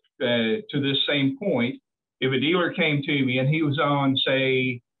 But to this same point, if a dealer came to me and he was on,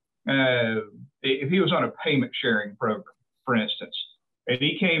 say, if he was on a payment sharing program, for instance, and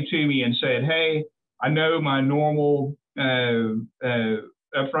he came to me and said, hey, I know my normal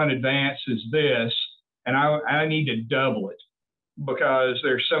upfront advance is this, and I need to double it because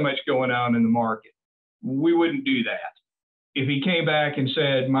there's so much going on in the market. We wouldn't do that. If he came back and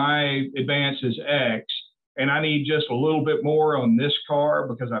said, my advance is X, and I need just a little bit more on this car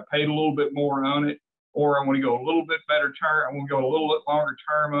because I paid a little bit more on it, or I want to go a little bit better term, I want to go a little bit longer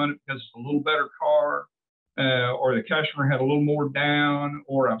term on it because it's a little better car, or the customer had a little more down,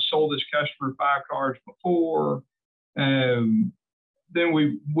 or I've sold this customer 5 cars before, then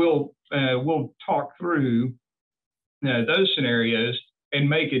we'll talk through those scenarios and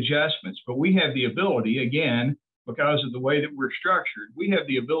make adjustments. But we have the ability, again, because of the way that we're structured, we have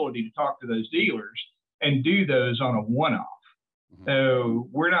the ability to talk to those dealers and do those on a one-off. So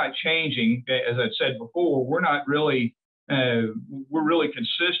we're not changing, as I said before, we're really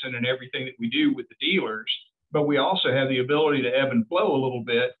consistent in everything that we do with the dealers, but we also have the ability to ebb and flow a little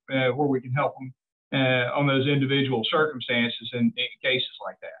bit where we can help them on those individual circumstances in cases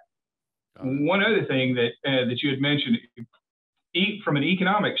like that. One other thing that you had mentioned, from an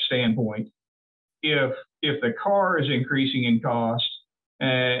economic standpoint, if the car is increasing in cost,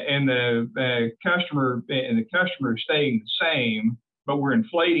 and the customer is staying the same, but we're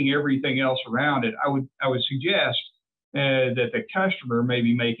inflating everything else around it, I would suggest that the customer may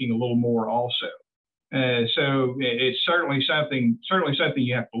be making a little more also. So it's certainly something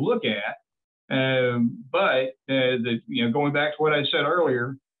you have to look at. But going back to what I said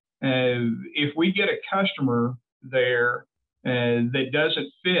earlier, if we get a customer there that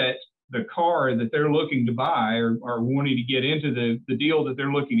doesn't fit the car that they're looking to buy or wanting to get into the deal that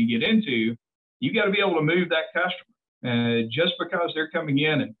they're looking to get into, you got to be able to move that customer. Just because they're coming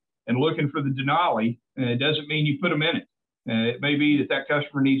in and looking for the Denali, doesn't mean you put them in it. It may be that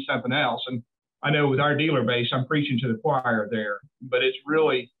customer needs something else. And I know with our dealer base, I'm preaching to the choir there, but it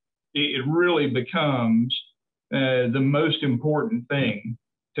really becomes the most important thing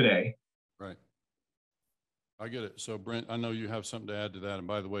today. Right. I get it. So Brent, I know you have something to add to that. And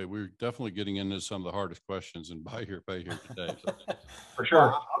by the way, we're definitely getting into some of the hardest questions in Buy Here, Pay Here today. So. For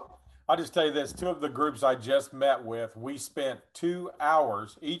sure. I'll just tell you this, 2 of the groups I just met with, we spent 2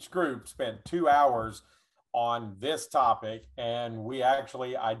 hours, each group spent 2 hours on this topic. And we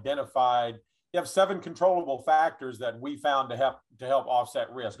actually identified, you have 7 controllable factors that we found to help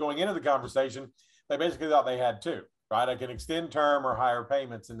offset risk. Going into the conversation, they basically thought they had 2, right? I can extend term or higher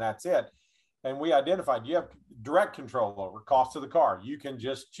payments and that's it. And we identified you have direct control over cost of the car. You can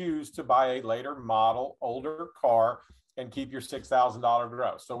just choose to buy a later model, older car and keep your $6,000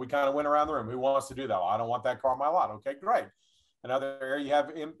 gross. So we kind of went around the room. Who wants to do that? Well, I don't want that car on my lot. Okay, great. Another area you have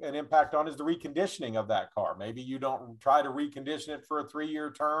an impact on is the reconditioning of that car. Maybe you don't try to recondition it for a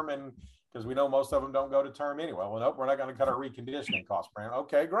 3-year term, and because we know most of them don't go to term anyway. Well, nope, we're not going to cut our reconditioning cost.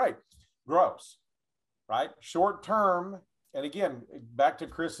 Okay, great. Gross, right? Short term. And again, back to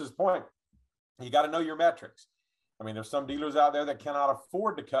Chris's point, you got to know your metrics. I mean, there's some dealers out there that cannot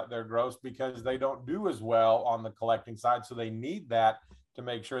afford to cut their gross because they don't do as well on the collecting side. So they need that to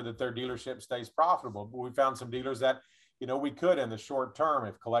make sure that their dealership stays profitable. But we found some dealers that, you know, we could in the short term,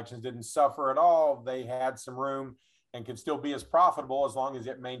 if collections didn't suffer at all, they had some room and could still be as profitable as long as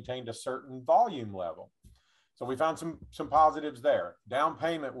it maintained a certain volume level. So we found some positives there. Down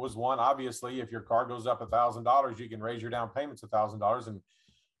payment was one. Obviously, if your car goes up $1,000, you can raise your down payments $1,000. And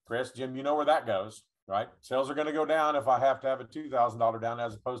Chris, Jim, you know where that goes, right? Sales are going to go down if I have to have a $2,000 down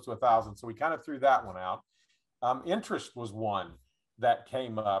as opposed to $1,000. So we kind of threw that one out. Interest was one that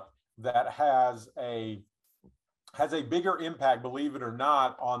came up that has a bigger impact, believe it or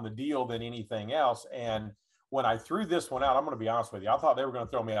not, on the deal than anything else. And when I threw this one out, I'm going to be honest with you, I thought they were going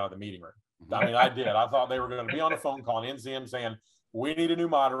to throw me out of the meeting room. I mean, I did. I thought they were going to be on a phone call in NCM saying, we need a new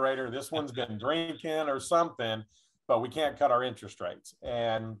moderator. This one's been drinking or something, but we can't cut our interest rates.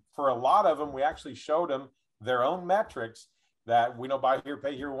 And for a lot of them, we actually showed them their own metrics that we know Buy Here,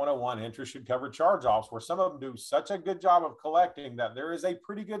 Pay Here 101, interest should cover charge-offs, where some of them do such a good job of collecting that there is a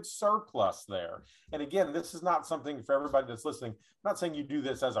pretty good surplus there. And again, this is not something for everybody that's listening. I'm not saying you do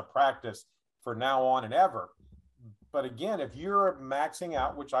this as a practice for now on and ever. But again, if you're maxing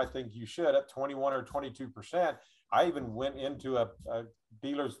out, which I think you should at 21 or 22%, I even went into a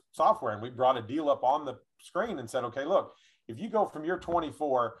dealer's software and we brought a deal up on the screen and said, okay, look, if you go from your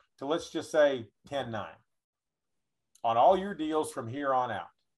 24 to let's just say 10.9 on all your deals from here on out,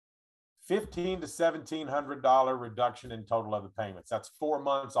 $1,500 to $1,700 reduction in total of the payments. That's 4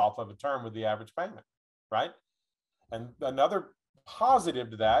 months off of a term with the average payment, right? And another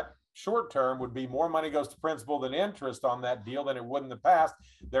positive to that, short term, would be more money goes to principal than interest on that deal than it would in the past.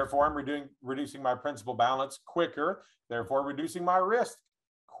 Therefore, I'm reducing my principal balance quicker, therefore reducing my risk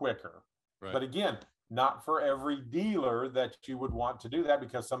quicker. Right. But again, not for every dealer that you would want to do that,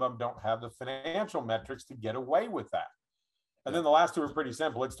 because some of them don't have the financial metrics to get away with that. And then the last two are pretty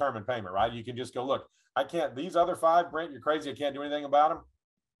simple. It's term and payment, right? You can just go, look, I can't, these other five, Brent, you're crazy, I can't do anything about them.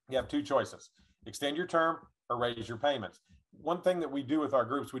 You have two choices: extend your term or raise your payments. One thing that we do with our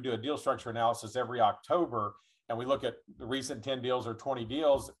groups, we do a deal structure analysis every October, and we look at the recent 10 deals or 20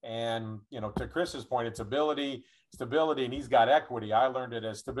 deals. And, you know, to Chris's point, it's ability, stability, and he's got equity. I learned it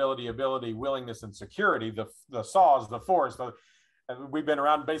as stability, ability, willingness, and security. The saws, the force. We've been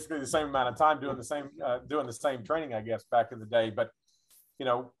around basically the same amount of time doing the same training, I guess, back in the day. But, you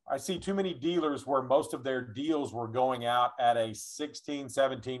know, I see too many dealers where most of their deals were going out at a 16,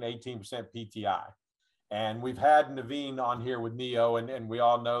 17, 18% PTI. And we've had Naveen on here with Neo, and we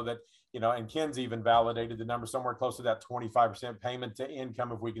all know that, you know, and Ken's even validated the number somewhere close to that 25% payment to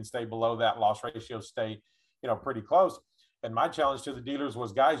income. If we can stay below that, loss ratio stay, you know, pretty close. And my challenge to the dealers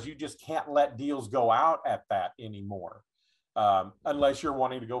was, guys, you just can't let deals go out at that anymore, unless you're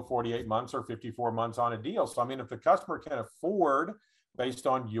wanting to go 48 months or 54 months on a deal. So, I mean, if the customer can afford, based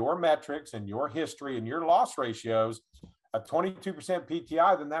on your metrics and your history and your loss ratios, a 22%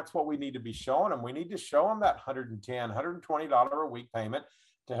 PTI, then that's what we need to be showing them. We need to show them that $110, $120 a week payment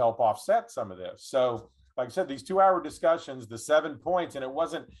to help offset some of this. So like I said, these 2-hour discussions, the 7 points, and it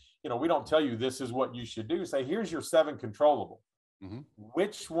wasn't, you know, we don't tell you this is what you should do. Say, here's your 7 controllable. Mm-hmm.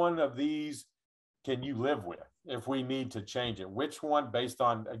 Which one of these can you live with if we need to change it? Which one, based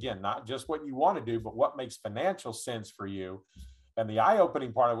on, again, not just what you want to do, but what makes financial sense for you? And the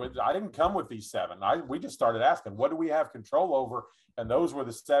eye-opening part of it, I didn't come with these 7. We just started asking, what do we have control over? And those were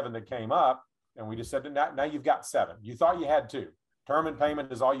the 7 that came up. And we just said, now you've got 7. You thought you had 2. Term and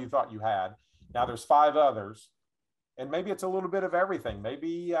payment is all you thought you had. Now there's 5 others. And maybe it's a little bit of everything.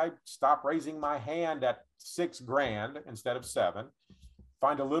 Maybe I stop raising my hand at $6,000 instead of 7.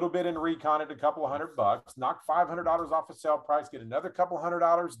 Find a little bit in recon at a couple of $100, knock $500 off a sale price, get another couple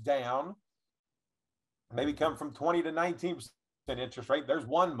 $100 down, maybe come from 20 to 19% interest rate. There's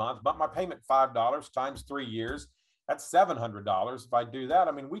 1 month, but my payment $5 times 3 years, that's $700. If I do that,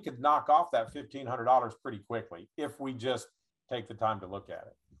 I mean, we could knock off that $1,500 pretty quickly if we just take the time to look at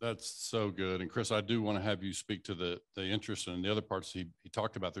it. That's so good. And Chris, I do want to have you speak to the interest and the other parts he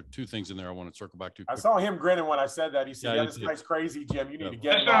talked about. There are 2 things in there I want to circle back to. I saw him grinning when I said that. He said, yeah, this guy's crazy, Jim. You need to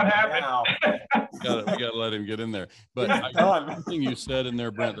get him now. We got to let him get in there. But one thing you said in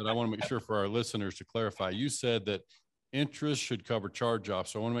there, Brent, that I want to make sure for our listeners to clarify, you said that interest should cover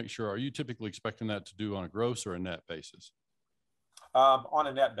charge-offs. So I want to make sure, are you typically expecting that to do on a gross or a net basis? On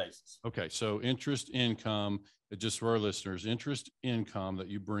a net basis. Okay. So interest income, just for our listeners, interest income that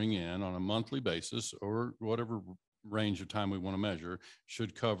you bring in on a monthly basis or whatever range of time we want to measure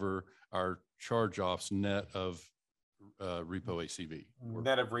should cover our charge-offs net of repo ACV.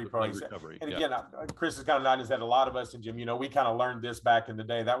 Net of repo ACV. And again, Chris is kind of nodding his head. A lot of us, and Jim, you know, we kind of learned this back in the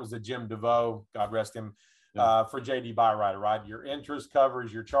day. That was the Jim DeVoe, God rest him, for JD Byrider, right? Your interest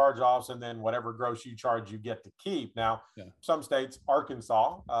covers your charge-offs, and then whatever gross you charge, you get to keep. Now, some states,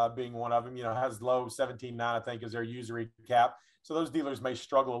 Arkansas being one of them, has low 17.9, I think, is their usury cap. So those dealers may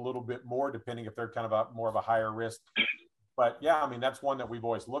struggle a little bit more, depending if they're kind of more of a higher risk. But yeah, I mean, that's one that we've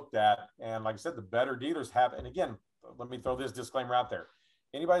always looked at. And like I said, the better dealers have, and again, let me throw this disclaimer out there.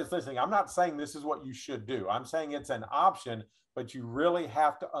 Anybody that's listening, I'm not saying this is what you should do. I'm saying it's an option, but you really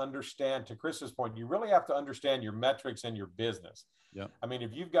have to understand, to Chris's point, you really have to understand your metrics and your business. Yeah. I mean,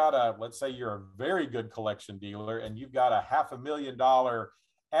 if you've got let's say you're a very good collection dealer and you've got a $500,000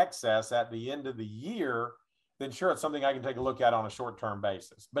 excess at the end of the year, then sure, it's something I can take a look at on a short-term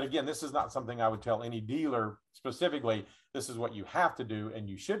basis. But again, this is not something I would tell any dealer specifically, this is what you have to do and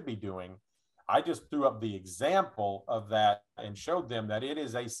you should be doing. I just threw up the example of that and showed them that it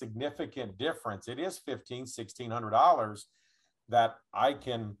is a significant difference. It is $1,500, $1,600 that I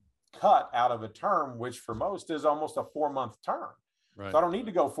can cut out of a term, which for most is almost a 4-month term. Right. So I don't need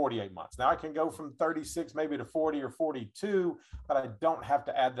to go 48 months. Now I can go from 36 maybe to 40 or 42, but I don't have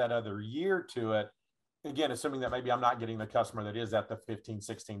to add that other year to it. Again, assuming that maybe I'm not getting the customer that is at the $15,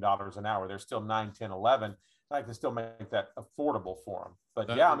 $16 an hour. They're still 9, 10, 11. I can still make that affordable for them.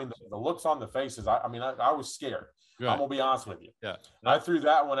 But yeah, I mean, the looks on the faces, I was scared. Right. I'm going to be honest with you. Yeah. I threw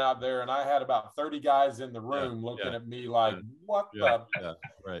that one out there and I had about 30 guys in the room looking at me like, what the? Yeah,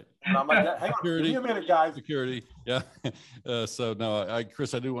 right. And I'm like, hang on, give me a minute, guys. Security. Yeah. So no,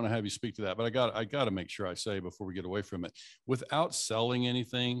 Chris, I do want to have you speak to that, but I got to make sure I say before we get away from it, without selling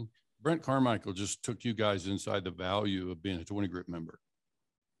anything, Brent Carmichael just took you guys inside the value of being a 20 group member,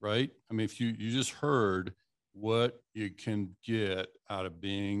 right? I mean, if you just heard what you can get out of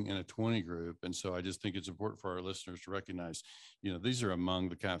being in a 20 group. And so I just think it's important for our listeners to recognize, these are among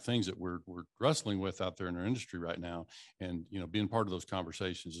the kind of things that we're wrestling with out there in our industry right now. And, being part of those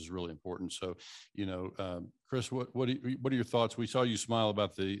conversations is really important. So, Chris, what are your thoughts? We saw you smile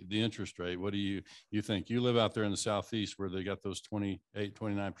about the interest rate. What do you think? You live out there in the Southeast where they got those 28,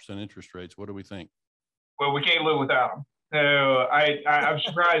 29% interest rates. What do we think? Well, we can't live without them. I'm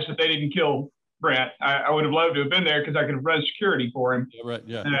surprised that they didn't kill Brent. I would have loved to have been there because I could have run security for him. Yeah, right.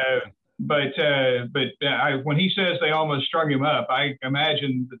 Yeah. But when he says they almost strung him up, I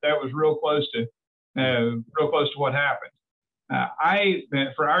imagine that was real close to what happened.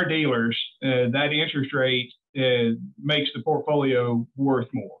 For our dealers, that interest rate makes the portfolio worth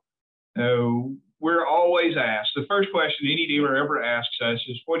more. We're always asked, the first question any dealer ever asks us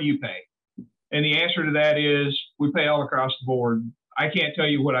is, what do you pay? And the answer to that is, we pay all across the board. I can't tell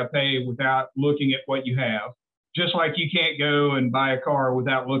you what I pay without looking at what you have. Just like you can't go and buy a car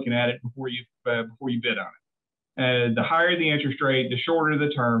without looking at it before you bid on it. The higher the interest rate, the shorter the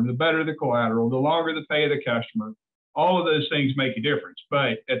term, the better the collateral, the longer the pay of the customer. All of those things make a difference.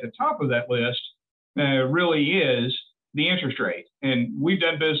 But at the top of that list really is the interest rate. And we've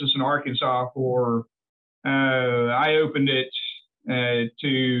done business in Arkansas for, I opened it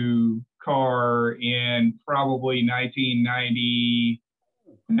to car in probably 1990.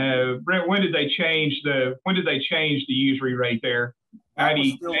 Brent, when did they change the usury rate there? That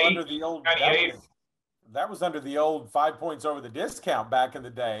was still under the old. That was under the old 5 points over the discount back in the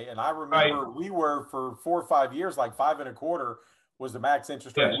day. And I remember we were for 4 or 5 years, like 5.25 was the max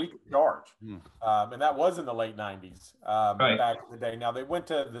interest rate we could charge. And that was in the late 90s back in the day. Now they went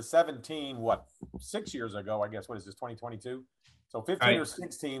to the 17, 6 years ago, I guess. What is this, 2022? So 15 or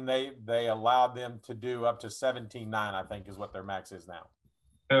 16, they allowed them to do up to 17.9, I think, is what their max is now.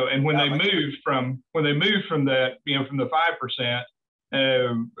 Oh, and when they moved from the from the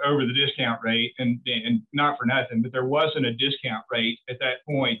 5% over the discount rate, and not for nothing, but there wasn't a discount rate at that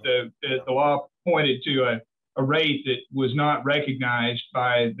point. The law pointed to a rate that was not recognized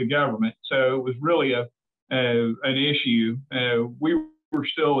by the government, so it was really an issue. We were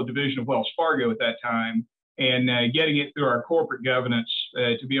still a division of Wells Fargo at that time. And getting it through our corporate governance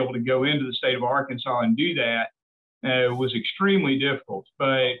to be able to go into the state of Arkansas and do that was extremely difficult.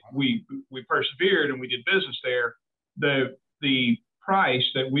 But we persevered and we did business there. The price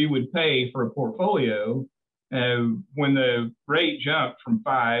that we would pay for a portfolio when the rate jumped from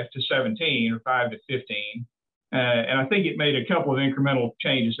 5 to 17 or 5 to 15, and I think it made a couple of incremental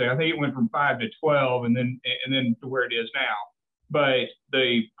changes there. I think it went from 5 to 12 and then to where it is now. But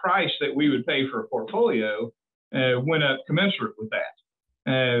the price that we would pay for a portfolio went up commensurate with that.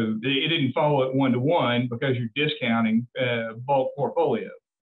 It didn't follow it 1-to-1 because you're discounting bulk portfolio.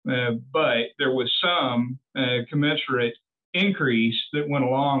 But there was some commensurate increase that went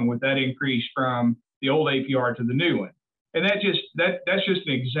along with that increase from the old APR to the new one. And that's just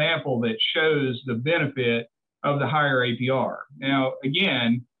an example that shows the benefit of the higher APR. Now,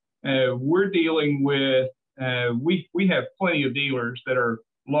 again, we're dealing with we have plenty of dealers that are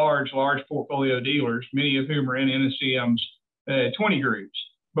large portfolio dealers, many of whom are in NCM's 20 groups.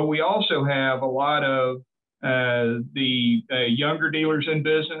 But we also have a lot of the younger dealers in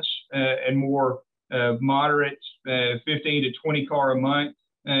business and more moderate 15 to 20 car a month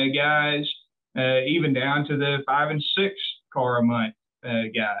guys, even down to the 5 and 6 car a month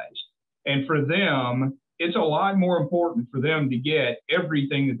guys. And for them, it's a lot more important for them to get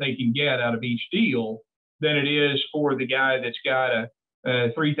everything that they can get out of each deal than it is for the guy that's got a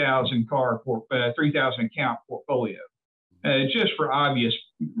 3,000 account portfolio, just for obvious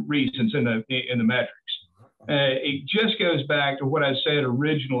reasons in the metrics. It just goes back to what I said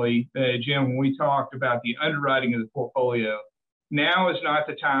originally, Jim, when we talked about the underwriting of the portfolio. Now is not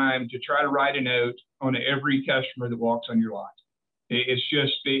the time to try to write a note on every customer that walks on your lot. You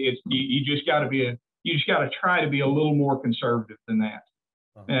just got to try to be a little more conservative than that.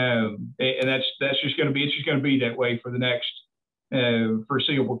 And it's just going to be that way for the next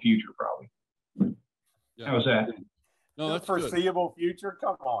foreseeable future, probably. Yeah. How's that? No, that's foreseeable good. future.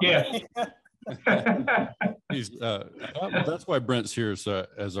 Come on. Yes. That's why Brent's here as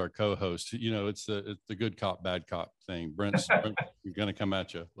our co-host. You know, it's the good cop, bad cop thing. Brent's going to come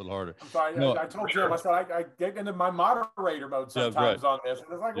at you a little harder. I'm sorry. No, I told Jim, I said, I get into my moderator mode sometimes on this. And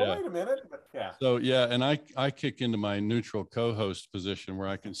it's like, well, wait a minute. But, yeah. So, yeah. And I kick into my neutral co-host position where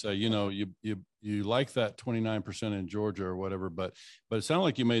I can say, you know, you like that 29% in Georgia or whatever, but it sounded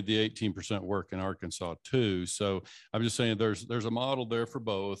like you made the 18% work in Arkansas too. So I'm just saying there's a model there for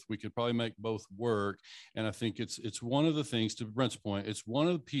both. We could probably make both work. And I think it's one of the things, to Brent's point, it's one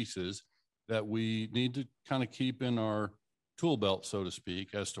of the pieces that we need to kind of keep in our tool belt, so to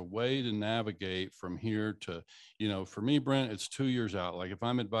speak, as to way to navigate from here to, you know, for me, Brent, it's 2 years out. Like if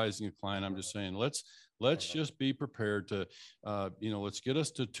I'm advising a client, I'm just saying, let's just be prepared to, let's get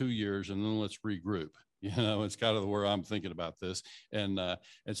us to 2 years and then let's regroup. You know, it's kind of where I'm thinking about this. And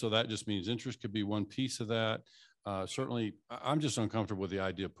so that just means interest could be one piece of that. Certainly, I'm just uncomfortable with the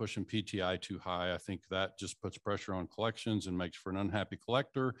idea of pushing PTI too high. I think that just puts pressure on collections and makes for an unhappy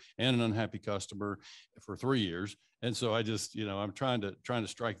collector and an unhappy customer for 3 years. And so I just, I'm trying to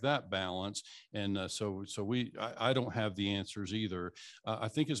strike that balance. And so I don't have the answers either. I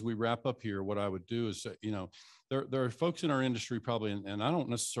think as we wrap up here, what I would do is, there are folks in our industry probably, and I don't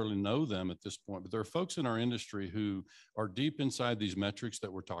necessarily know them at this point, but there are folks in our industry who are deep inside these metrics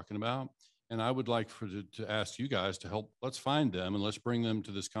that we're talking about. And I would like to ask you guys to help. Let's find them and let's bring them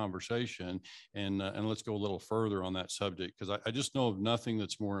to this conversation, and let's go a little further on that subject, because I just know of nothing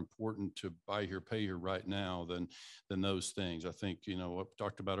that's more important to buy here, pay here right now than those things. I think, what we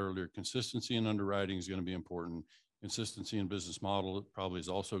talked about earlier, consistency in underwriting is going to be important. Consistency in business model probably is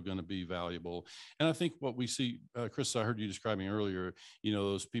also going to be valuable. And I think what we see, Chris, I heard you describing earlier,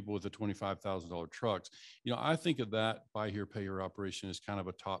 those people with the $25,000 trucks, I think of that buy here, pay here operation as kind of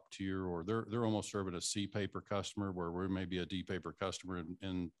a top tier, or they're almost serving a C paper customer, where we're maybe a D paper customer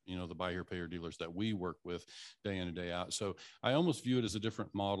in the buy here, pay here dealers that we work with day in and day out. So I almost view it as a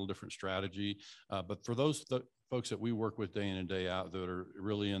different model, different strategy. But for those folks that we work with day in and day out that are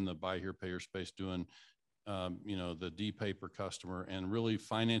really in the buy here, pay here space doing the D paper customer and really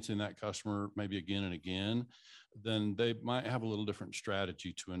financing that customer maybe again and again, then they might have a little different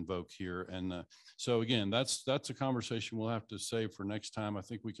strategy to invoke here. And so again, that's a conversation we'll have to save for next time. I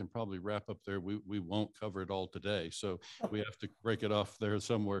think we can probably wrap up there. We won't cover it all today, so we have to break it off there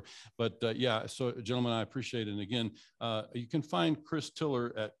somewhere. But yeah, so gentlemen, I appreciate it. And again, you can find Chris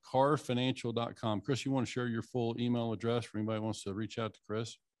Tiller at carfinancial.com. Chris, you want to share your full email address for anybody who wants to reach out to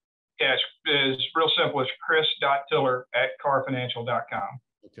Chris? Yeah, it's real simple. It's chris.tiller@carfinancial.com.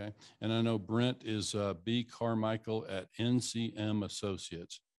 Okay. And I know Brent is B. Carmichael at NCM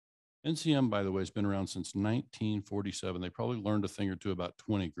Associates. NCM, by the way, has been around since 1947. They probably learned a thing or two about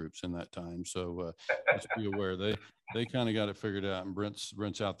 20 groups in that time. So let's be aware. They kind of got it figured out. And Brent's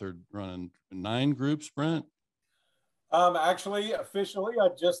out there running 9 groups, Brent? Actually, officially, I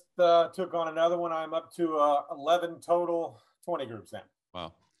just took on another one. I'm up to 11 total, 20 groups now.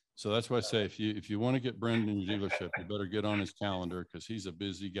 Wow. So that's why I say, if you want to get Brendan in your dealership, you better get on his calendar, because he's a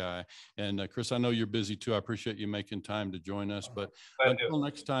busy guy. And Chris, I know you're busy too. I appreciate you making time to join us. But until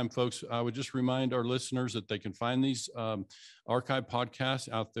next time, folks, I would just remind our listeners that they can find these archive podcasts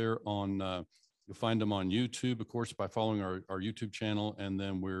out there on. You'll find them on YouTube, of course, by following our YouTube channel. And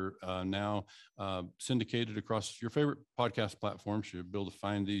then we're now syndicated across your favorite podcast platforms. You'll be able to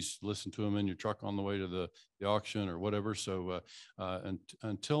find these, listen to them in your truck on the way to the auction or whatever. So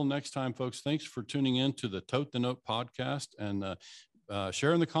until next time, folks, thanks for tuning in to the Tote the Note podcast, and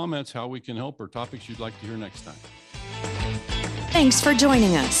share in the comments how we can help or topics you'd like to hear next time. Thanks for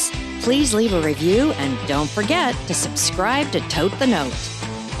joining us. please leave a review and don't forget to subscribe to Tote the Note.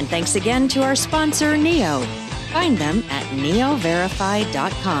 And thanks again to our sponsor, Neo. Find them at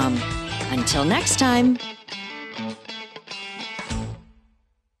neoverify.com. Until next time.